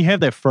 when you have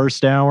that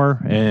first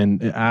hour,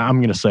 and I'm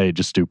going to say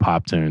just do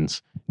pop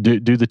tunes. Do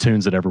the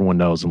tunes that everyone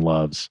knows and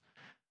loves.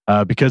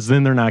 Because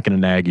then they're not going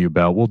to nag you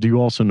about, well, do you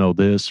also know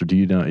this? Or do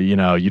you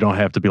know, you don't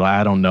have to be like,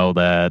 I don't know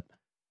that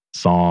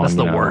song. That's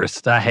the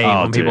worst. I hate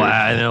when people,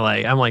 they're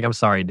like, I'm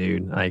sorry,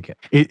 dude. Like,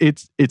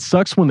 it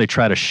sucks when they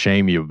try to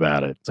shame you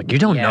about it. It's like, you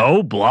don't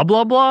know, blah,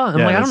 blah, blah. I'm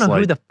like, I don't know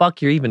who the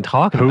fuck you're even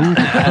talking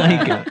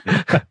about.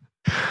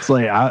 It's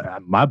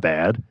like, my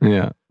bad.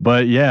 Yeah.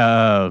 But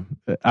yeah,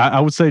 I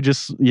would say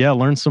just,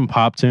 learn some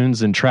pop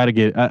tunes and try to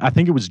get, I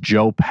think it was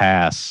Joe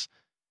Pass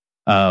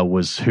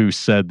was who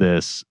said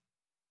this.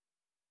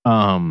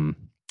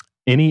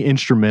 Any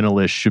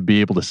instrumentalist should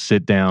be able to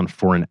sit down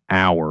for an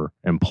hour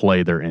and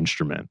play their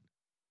instrument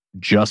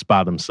just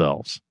by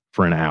themselves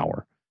for an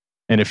hour.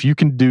 And if you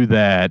can do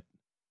that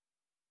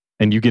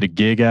and you get a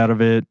gig out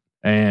of it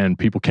and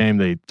people came,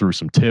 they threw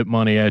some tip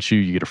money at you,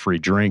 you get a free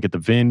drink at the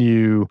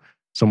venue,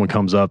 someone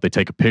comes up, they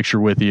take a picture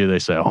with you, they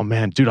say, oh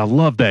man, dude, I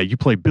love that. You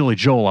play Billy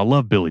Joel. I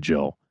love Billy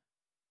Joel.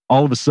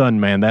 All of a sudden,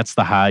 man, that's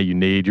the high you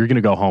need. You're going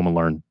to go home and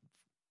learn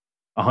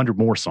 100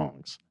 more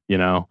songs,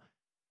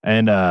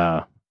 And,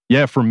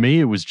 for me,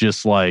 it was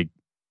just like,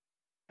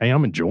 hey,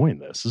 I'm enjoying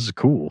this. This is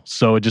cool.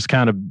 So it just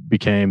kind of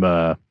became,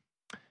 the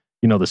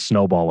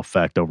snowball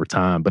effect over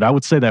time. But I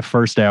would say that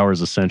first hour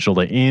is essential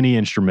to any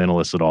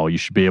instrumentalist at all. You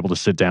should be able to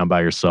sit down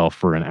by yourself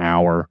for an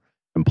hour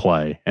and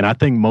play. And I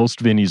think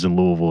most venues in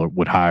Louisville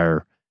would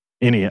hire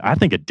I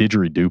think a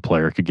didgeridoo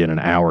player could get an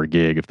hour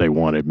gig if they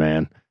wanted,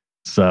 man.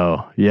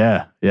 So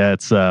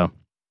it's,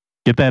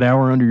 get that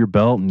hour under your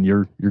belt and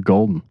you're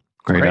golden.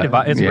 Great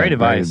advice. It's great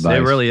advice.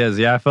 It really is.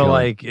 Yeah, I feel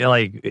like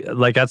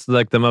that's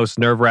like the most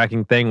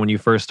nerve-wracking thing when you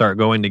first start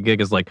going to gig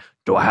is like,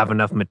 do I have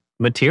enough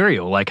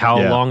material? Like, how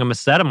long of a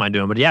set am I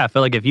doing? But yeah, I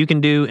feel like if you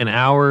can do an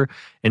hour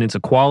and it's a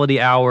quality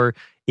hour,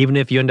 even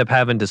if you end up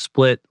having to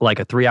split like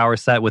a 3-hour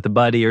set with a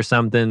buddy or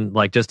something,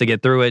 like just to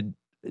get through it,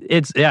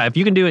 if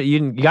you can do it,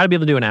 you got to be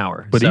able to do an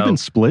hour. But even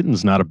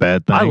splitting's not a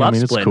bad thing. I love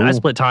splitting. Cool. I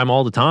split time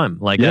all the time.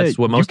 Like that's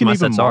what most of my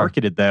sets are. You can even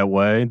market it that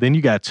way. Then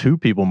you got 2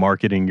 people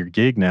marketing your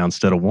gig now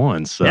instead of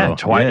 1. So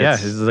it's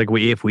like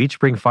if we each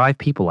bring 5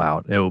 people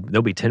out, there'll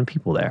be 10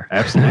 people there.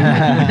 Absolutely.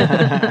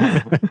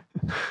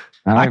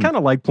 I kind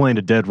of like playing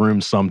a dead room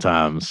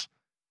sometimes.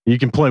 You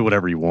can play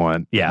whatever you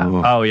want. Yeah.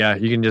 Oh, yeah.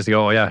 You can just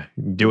go,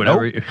 do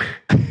whatever.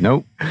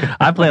 Nope.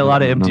 I play a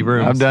lot of empty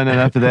rooms. I've done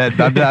enough of that.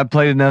 I've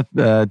played enough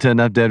to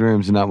enough dead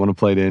rooms and not want to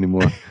play it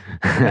anymore.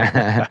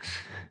 All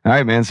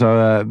right, man.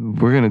 So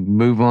we're going to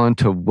move on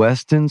to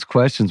Weston's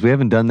questions. We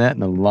haven't done that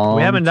in a long time.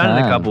 We haven't done it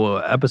in a couple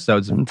of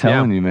episodes. I'm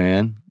telling you,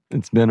 man.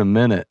 It's been a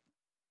minute.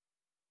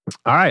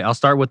 All right. I'll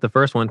start with the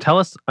first one. Tell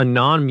us a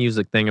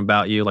non-music thing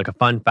about you, like a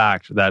fun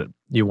fact that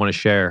you want to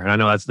share. And I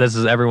know this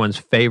is everyone's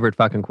favorite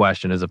fucking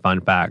question is a fun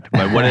fact.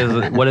 But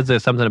what is there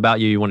something about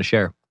you want to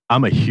share?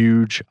 I'm a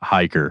huge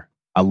hiker.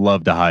 I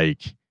love to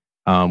hike.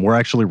 We're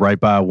actually right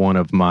by one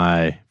of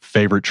my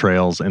favorite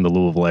trails in the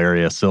Louisville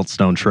area,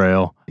 Siltstone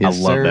Trail. Yes,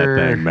 I love that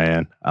thing,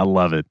 man. I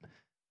love it.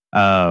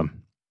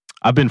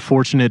 I've been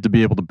fortunate to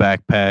be able to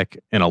backpack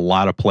in a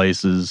lot of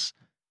places.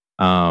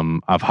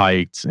 I've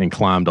hiked and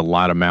climbed a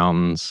lot of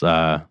mountains.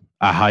 I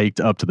hiked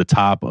up to the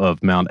top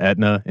of Mount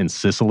Etna in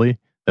Sicily.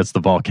 That's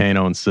the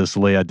volcano in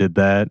Sicily. I did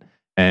that.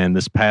 And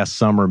this past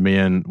summer, me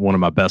and one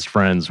of my best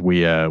friends,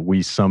 we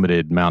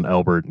summited Mount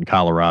Elbert in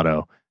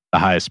Colorado, the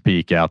highest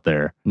peak out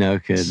there. No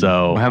kidding.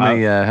 So how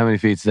many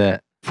feet's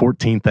that?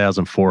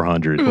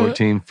 14,400.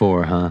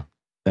 14,400, huh?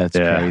 That's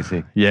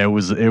crazy. Yeah, it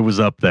was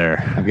up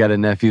there. I've got a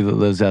nephew that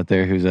lives out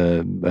there who's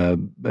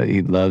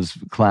he loves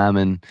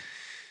climbing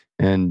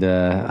and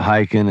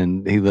hiking,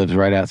 and he lives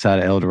right outside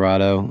of El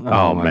Dorado.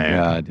 Oh my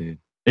God, dude.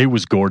 It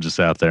was gorgeous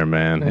out there,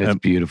 man. It's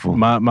beautiful.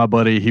 My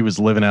buddy, he was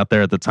living out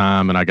there at the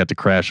time, and I got to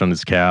crash on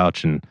his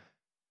couch, and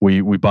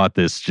we bought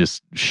this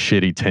just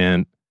shitty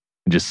tent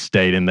and just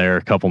stayed in there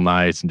a couple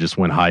nights and just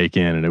went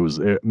hiking, and it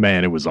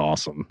was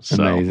awesome.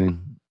 So,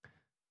 amazing.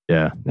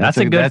 Yeah. That's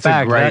a good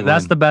fact.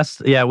 That's the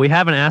best. Yeah, we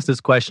haven't asked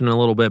this question in a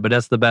little bit, but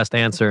that's the best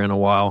answer in a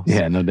while.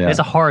 Yeah, no doubt.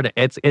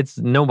 It's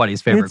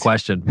nobody's favorite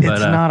question. But,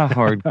 it's not a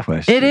hard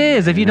question. It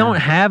is. If you don't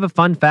have a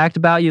fun fact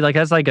about you, like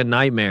that's like a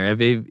nightmare.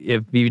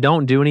 If you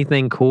don't do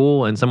anything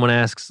cool and someone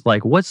asks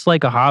like, what's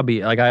like a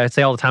hobby? Like I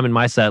say all the time in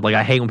my set, like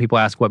I hate when people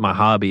ask what my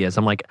hobby is.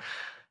 I'm like,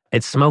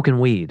 it's smoking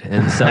weed,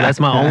 and so that's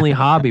my only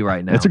hobby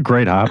right now. It's a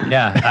great hobby.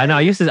 Yeah, I know. I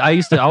used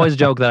to always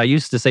joke that I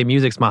used to say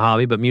music's my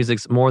hobby, but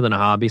music's more than a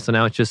hobby. So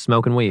now it's just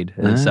smoking weed,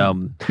 and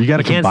so you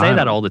can't say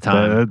that all the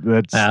time.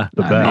 That's the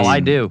best. Oh, I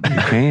do.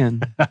 You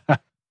can.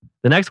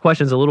 The next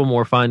question is a little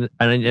more fun,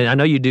 and I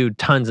know you do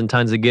tons and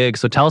tons of gigs.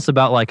 So tell us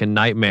about like a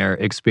nightmare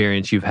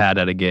experience you've had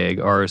at a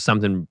gig, or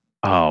something.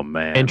 Oh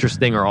man,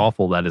 interesting or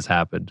awful that has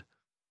happened.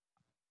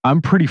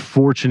 I'm pretty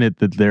fortunate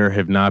that there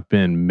have not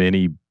been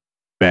many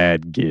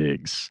bad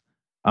gigs.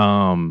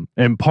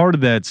 And part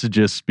of that's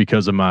just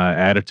because of my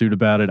attitude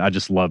about it. I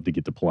just love to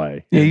get to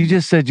play. Yeah, you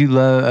just said you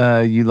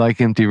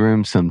like empty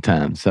rooms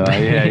sometimes. So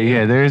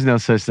yeah, there is no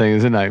such thing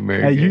as a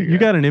nightmare. Hey, you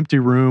got an empty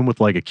room with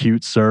like a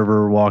cute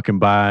server walking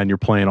by, and you're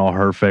playing all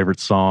her favorite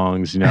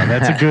songs. You know,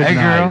 that's a good night,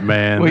 girl,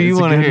 man. What you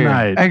want to hear?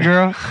 Night. Hey,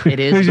 girl, it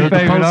is. Who's your The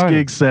favorite post gig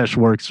artist? sesh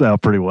works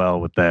out pretty well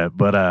with that.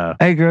 But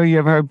hey, girl, you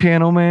ever heard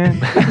Piano Man?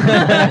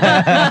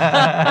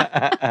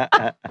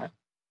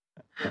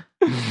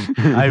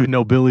 I even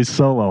know Billy's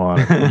solo on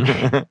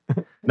it.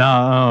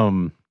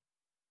 No,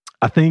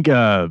 I think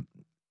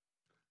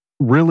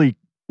really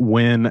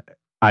when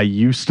I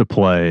used to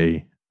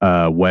play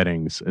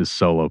weddings as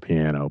solo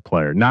piano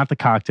player, not the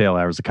cocktail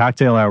hours. The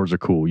cocktail hours are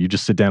cool. You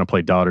just sit down and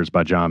play Daughters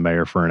by John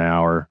Mayer for an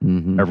hour.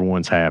 Mm-hmm.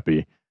 Everyone's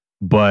happy.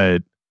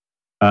 But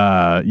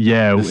The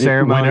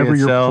ceremony whenever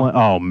you're itself?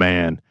 playing, oh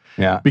man.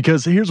 Yeah.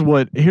 Because here's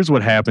what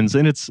happens,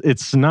 and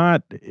it's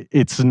not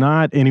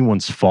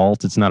anyone's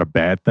fault. It's not a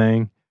bad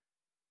thing.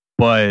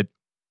 But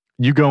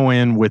you go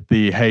in with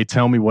the, hey,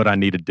 tell me what I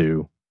need to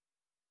do.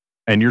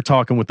 And you're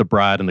talking with the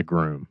bride and the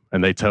groom,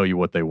 and they tell you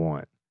what they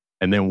want.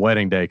 And then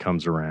wedding day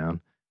comes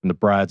around, and the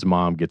bride's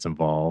mom gets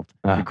involved.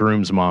 The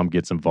groom's mom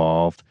gets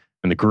involved.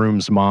 And the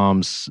groom's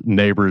mom's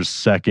neighbor's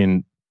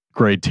second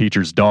grade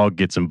teacher's dog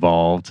gets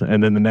involved.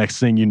 And then the next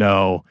thing you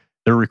know,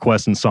 they're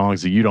requesting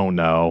songs that you don't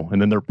know.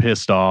 And then they're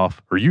pissed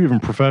off. Are you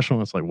even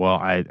professional? It's like, well,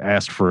 I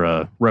asked for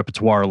a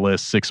repertoire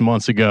list 6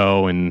 months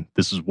ago, and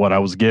this is what I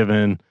was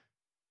given.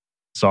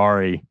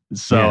 Sorry.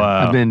 So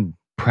I've been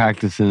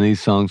practicing these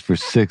songs for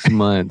 6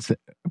 months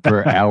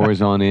for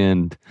hours on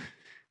end.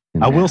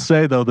 I will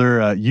say though,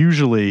 they're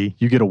usually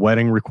you get a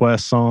wedding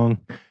request song,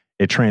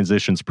 it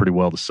transitions pretty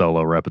well to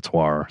solo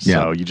repertoire.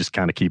 So you just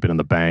kind of keep it in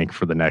the bank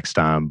for the next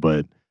time.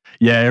 But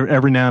yeah,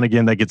 every now and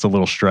again that gets a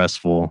little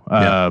stressful.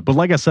 But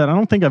like I said, I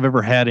don't think I've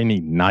ever had any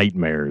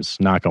nightmares,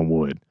 knock on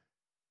wood.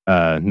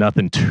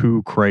 Nothing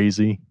too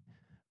crazy.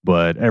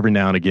 But every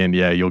now and again,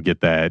 you'll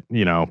get that,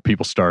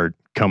 people start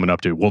coming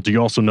up to, well, do you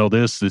also know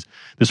this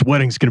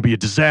wedding's going to be a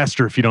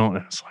disaster if you don't?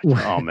 And it's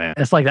like, oh man,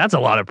 It's like, that's a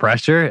lot of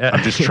pressure.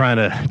 I'm just trying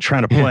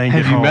to play and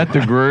get Have you home. met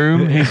the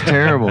groom? He's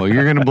terrible.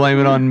 You're going to blame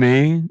it on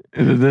me?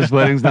 This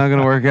wedding's not going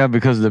to work out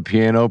because of the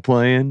piano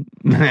playing?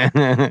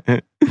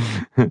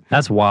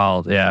 That's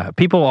wild. Yeah.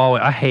 People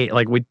always, I hate,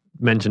 like we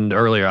mentioned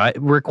earlier,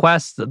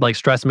 requests like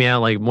stress me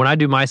out. Like when I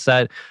do my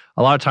set,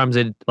 a lot of times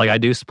I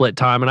do split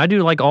time and I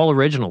do like all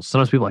originals.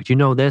 Sometimes people are like, do you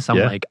know this? I'm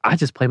like, I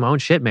just play my own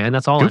shit, man.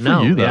 That's all Good I know.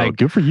 for you, though. Yeah,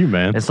 Good for you,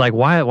 man. it's like,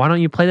 why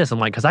don't you play this? I'm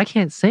like, because I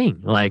can't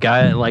sing.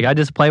 I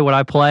just play what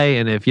I play,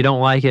 and if you don't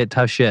like it,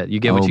 tough shit. You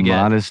get what you get.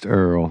 Modest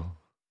Earl.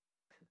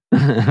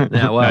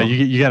 Yeah, well,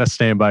 you got to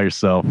stand by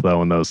yourself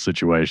though in those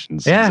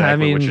situations. yeah, Exactly I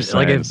mean, what you're saying.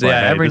 like if It's hey,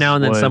 every this now is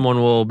and then what- someone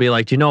will be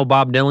like, "Do you know a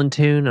Bob Dylan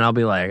tune?" And I'll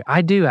be like,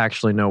 "I do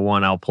actually know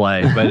one. I'll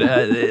play."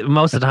 But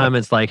most of the time,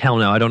 it's like, "Hell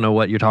no, I don't know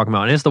what you're talking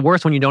about." And it's the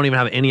worst when you don't even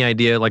have any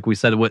idea, like we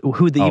said,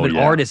 who the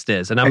artist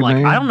is. And I'm like,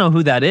 man. I don't know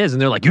who that is.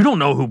 And they're like, "You don't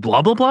know who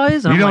blah blah blah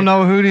is?" And You I'm don't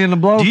like, know Hootie and the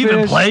Blowfish? do you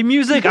even play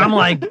music? I'm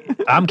like,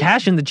 I'm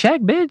cashing the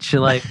check, bitch.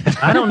 Like,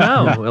 I don't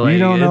know. Like, You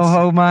don't know it's-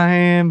 Hold My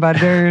Hand by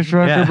Darius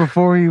Rucker Yeah.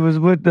 before he was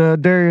with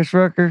Darius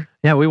Rucker?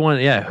 Yeah, we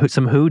want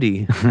some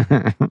Hootie.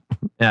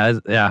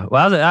 Yeah.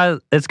 Well,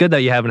 it's good that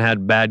you haven't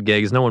had bad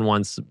gigs. No one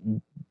wants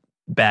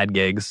bad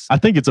gigs. I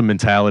think it's a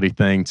mentality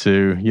thing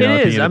too. You know,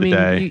 It at is. the end of the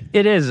day.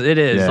 It is.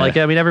 Yeah. Like,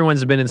 I mean,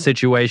 everyone's been in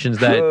situations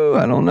that Oh,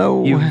 I don't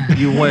know. you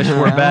wish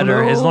were I don't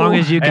better. As long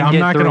as you Hey, can I'm get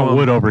knocking through on them.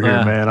 wood over here,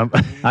 Yeah. man.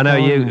 I know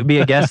you be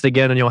a guest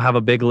again, and you'll have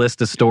a big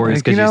list of stories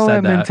Like, because you, know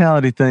said that that.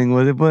 mentality thing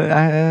with it, but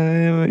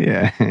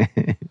yeah.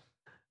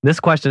 This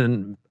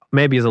question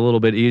maybe is a little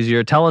bit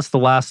easier. Tell us the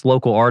last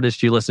local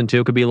artist you listened to.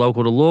 It could be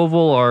local to Louisville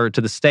or to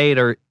the state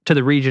or to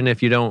the region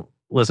if you don't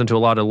listen to a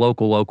lot of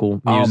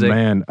local music. Oh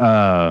man,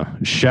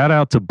 shout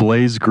out to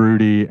Blaze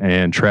Grudy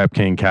and Trap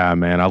King Kai,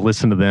 man. I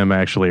listened to them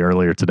actually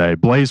earlier today.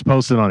 Blaze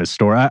posted on his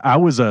story. I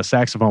was a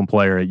saxophone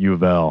player at U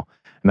of L,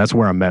 and that's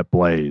where I met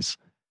Blaze.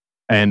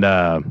 And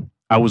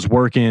I was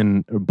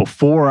working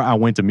before I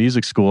went to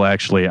music school.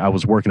 Actually, I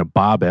was working at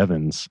Bob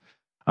Evans,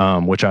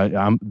 which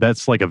I'm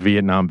that's like a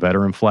Vietnam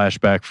veteran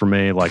flashback for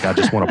me. Like I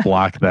just want to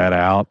block that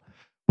out.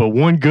 But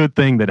one good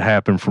thing that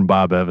happened from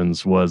Bob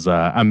Evans was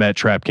I met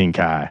Trap King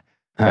Kai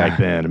back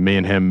then. And me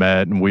and him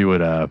met, and we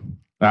would.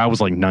 I was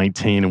like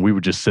 19, and we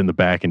would just sit in the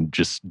back and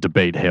just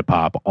debate hip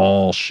hop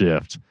all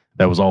shift.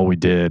 That was all we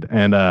did.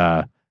 And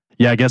I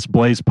guess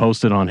Blaze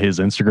posted on his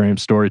Instagram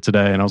story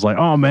today, and I was like,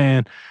 oh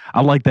man,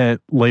 I like that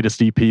latest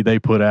EP they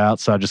put out.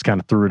 So I just kind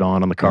of threw it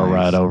on the car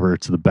ride over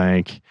to the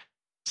bank.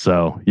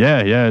 So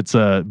yeah, it's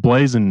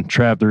Blaze and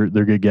Trap. They're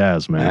good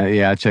guys,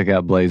 man. I check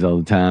out Blaze all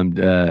the time,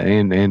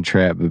 and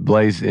Trap, but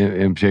Blaze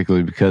in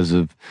particular because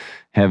of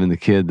having the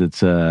kid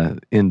that's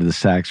into the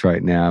sax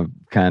right now. I've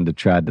kind of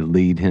tried to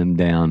lead him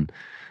down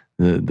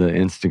the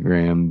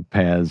Instagram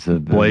paths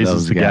of Blaze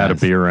those is the guys. guy to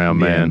be around,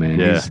 man.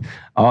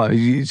 Yeah.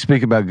 You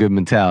speak about good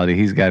mentality.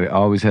 He's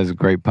always has a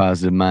great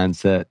positive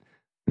mindset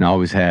and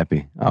always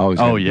happy. Always.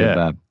 Oh, got a good yeah.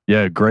 vibe.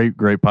 Yeah,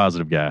 great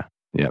positive guy.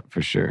 Yeah,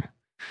 for sure.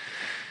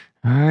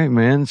 All right,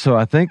 man. So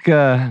I think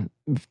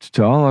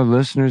to all our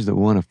listeners that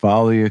want to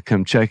follow you,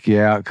 come check you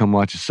out, come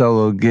watch a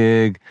solo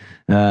gig,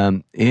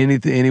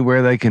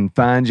 anywhere they can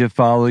find you,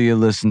 follow you,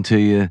 listen to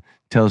you,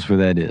 tell us where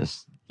that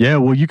is. Yeah,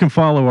 well, you can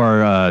follow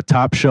our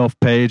Top Shelf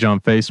page on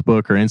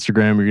Facebook or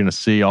Instagram. You're going to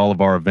see all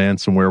of our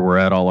events and where we're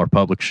at, all our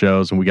public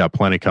shows, and we got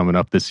plenty coming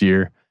up this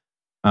year.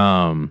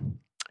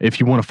 If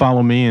you want to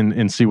follow me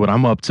and see what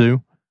I'm up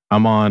to,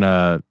 I'm on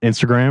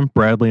Instagram,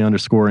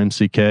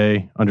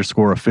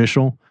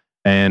 Bradley_MCK_official.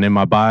 And in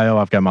my bio,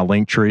 I've got my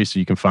link tree so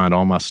you can find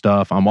all my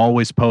stuff. I'm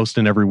always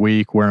posting every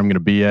week where I'm going to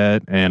be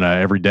at and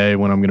every day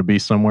when I'm going to be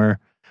somewhere.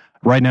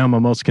 Right now, my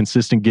most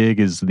consistent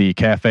gig is the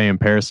Cafe in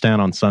Paristown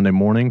on Sunday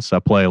mornings. I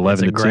play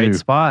 11 to 2. It's a great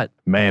spot.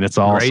 Man, it's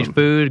awesome. Great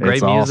food,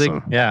 great music.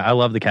 Awesome. Yeah, I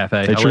love the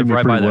cafe. They treat me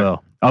right pretty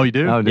well. Oh, you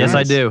do? Oh, yes,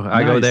 I do.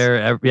 I go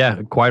there,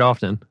 quite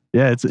often.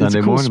 Yeah, it's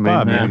a cool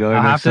spot, man.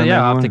 I'll have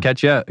to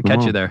catch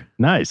you there.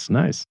 Nice.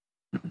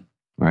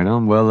 Right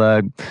on. Well,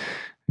 I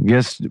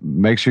guess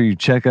make sure you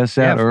check us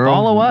out, Earl.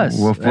 Follow us.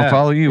 We'll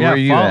follow you. Where are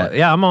you at?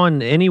 Yeah, I'm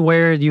on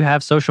anywhere you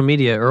have social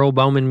media. Earl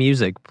Bowman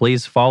Music.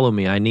 Please follow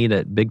me. I need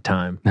it big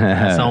time.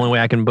 That's the only way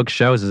I can book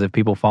shows is if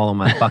people follow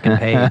my fucking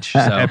page. So.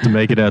 I have to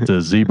make it out to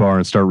Z-Bar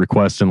and start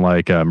requesting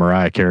like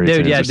Mariah Carey.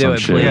 Dude, yeah, do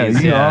it,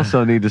 please. You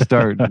also need to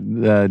start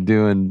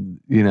doing,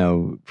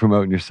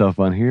 promoting yourself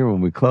on here when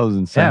we close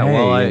and say,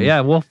 follow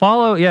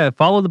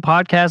the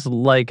podcast.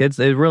 Like it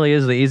really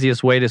is the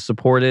easiest way to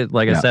support it.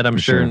 Like I said, I'm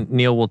sure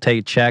Neil will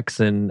take checks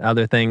and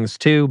other things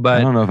too, but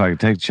I don't know if I can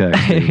take checks.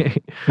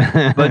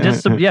 But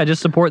just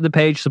support the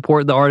page,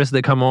 support the artists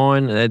that come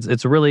on.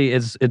 It's really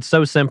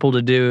so simple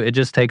to do. It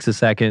just takes a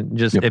second.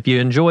 If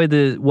you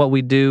enjoy what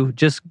we do,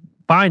 just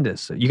find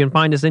us. You can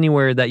find us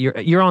anywhere that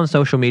you're on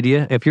social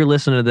media. If you're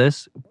listening to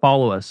this,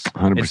 follow us.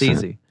 100%. It's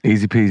easy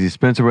Peasy.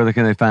 Spencer, where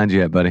can they find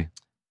you at, buddy?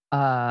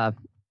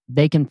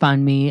 They can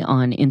find me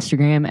on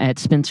Instagram at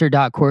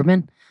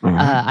spencer.corbin.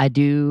 I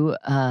do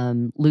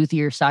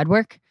luthier side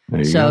work.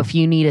 So if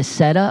you need a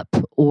setup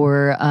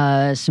or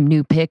some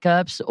new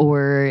pickups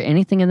or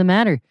anything in the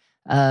matter,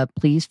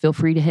 please feel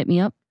free to hit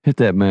me up. Hit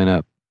that man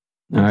up.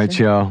 All right,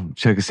 y'all.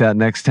 Check us out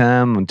next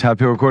time on Top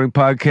Hill Recording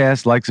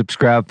Podcast. Like,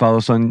 subscribe, follow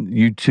us on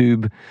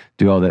YouTube.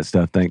 Do all that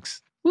stuff.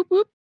 Thanks. Whoop,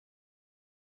 whoop.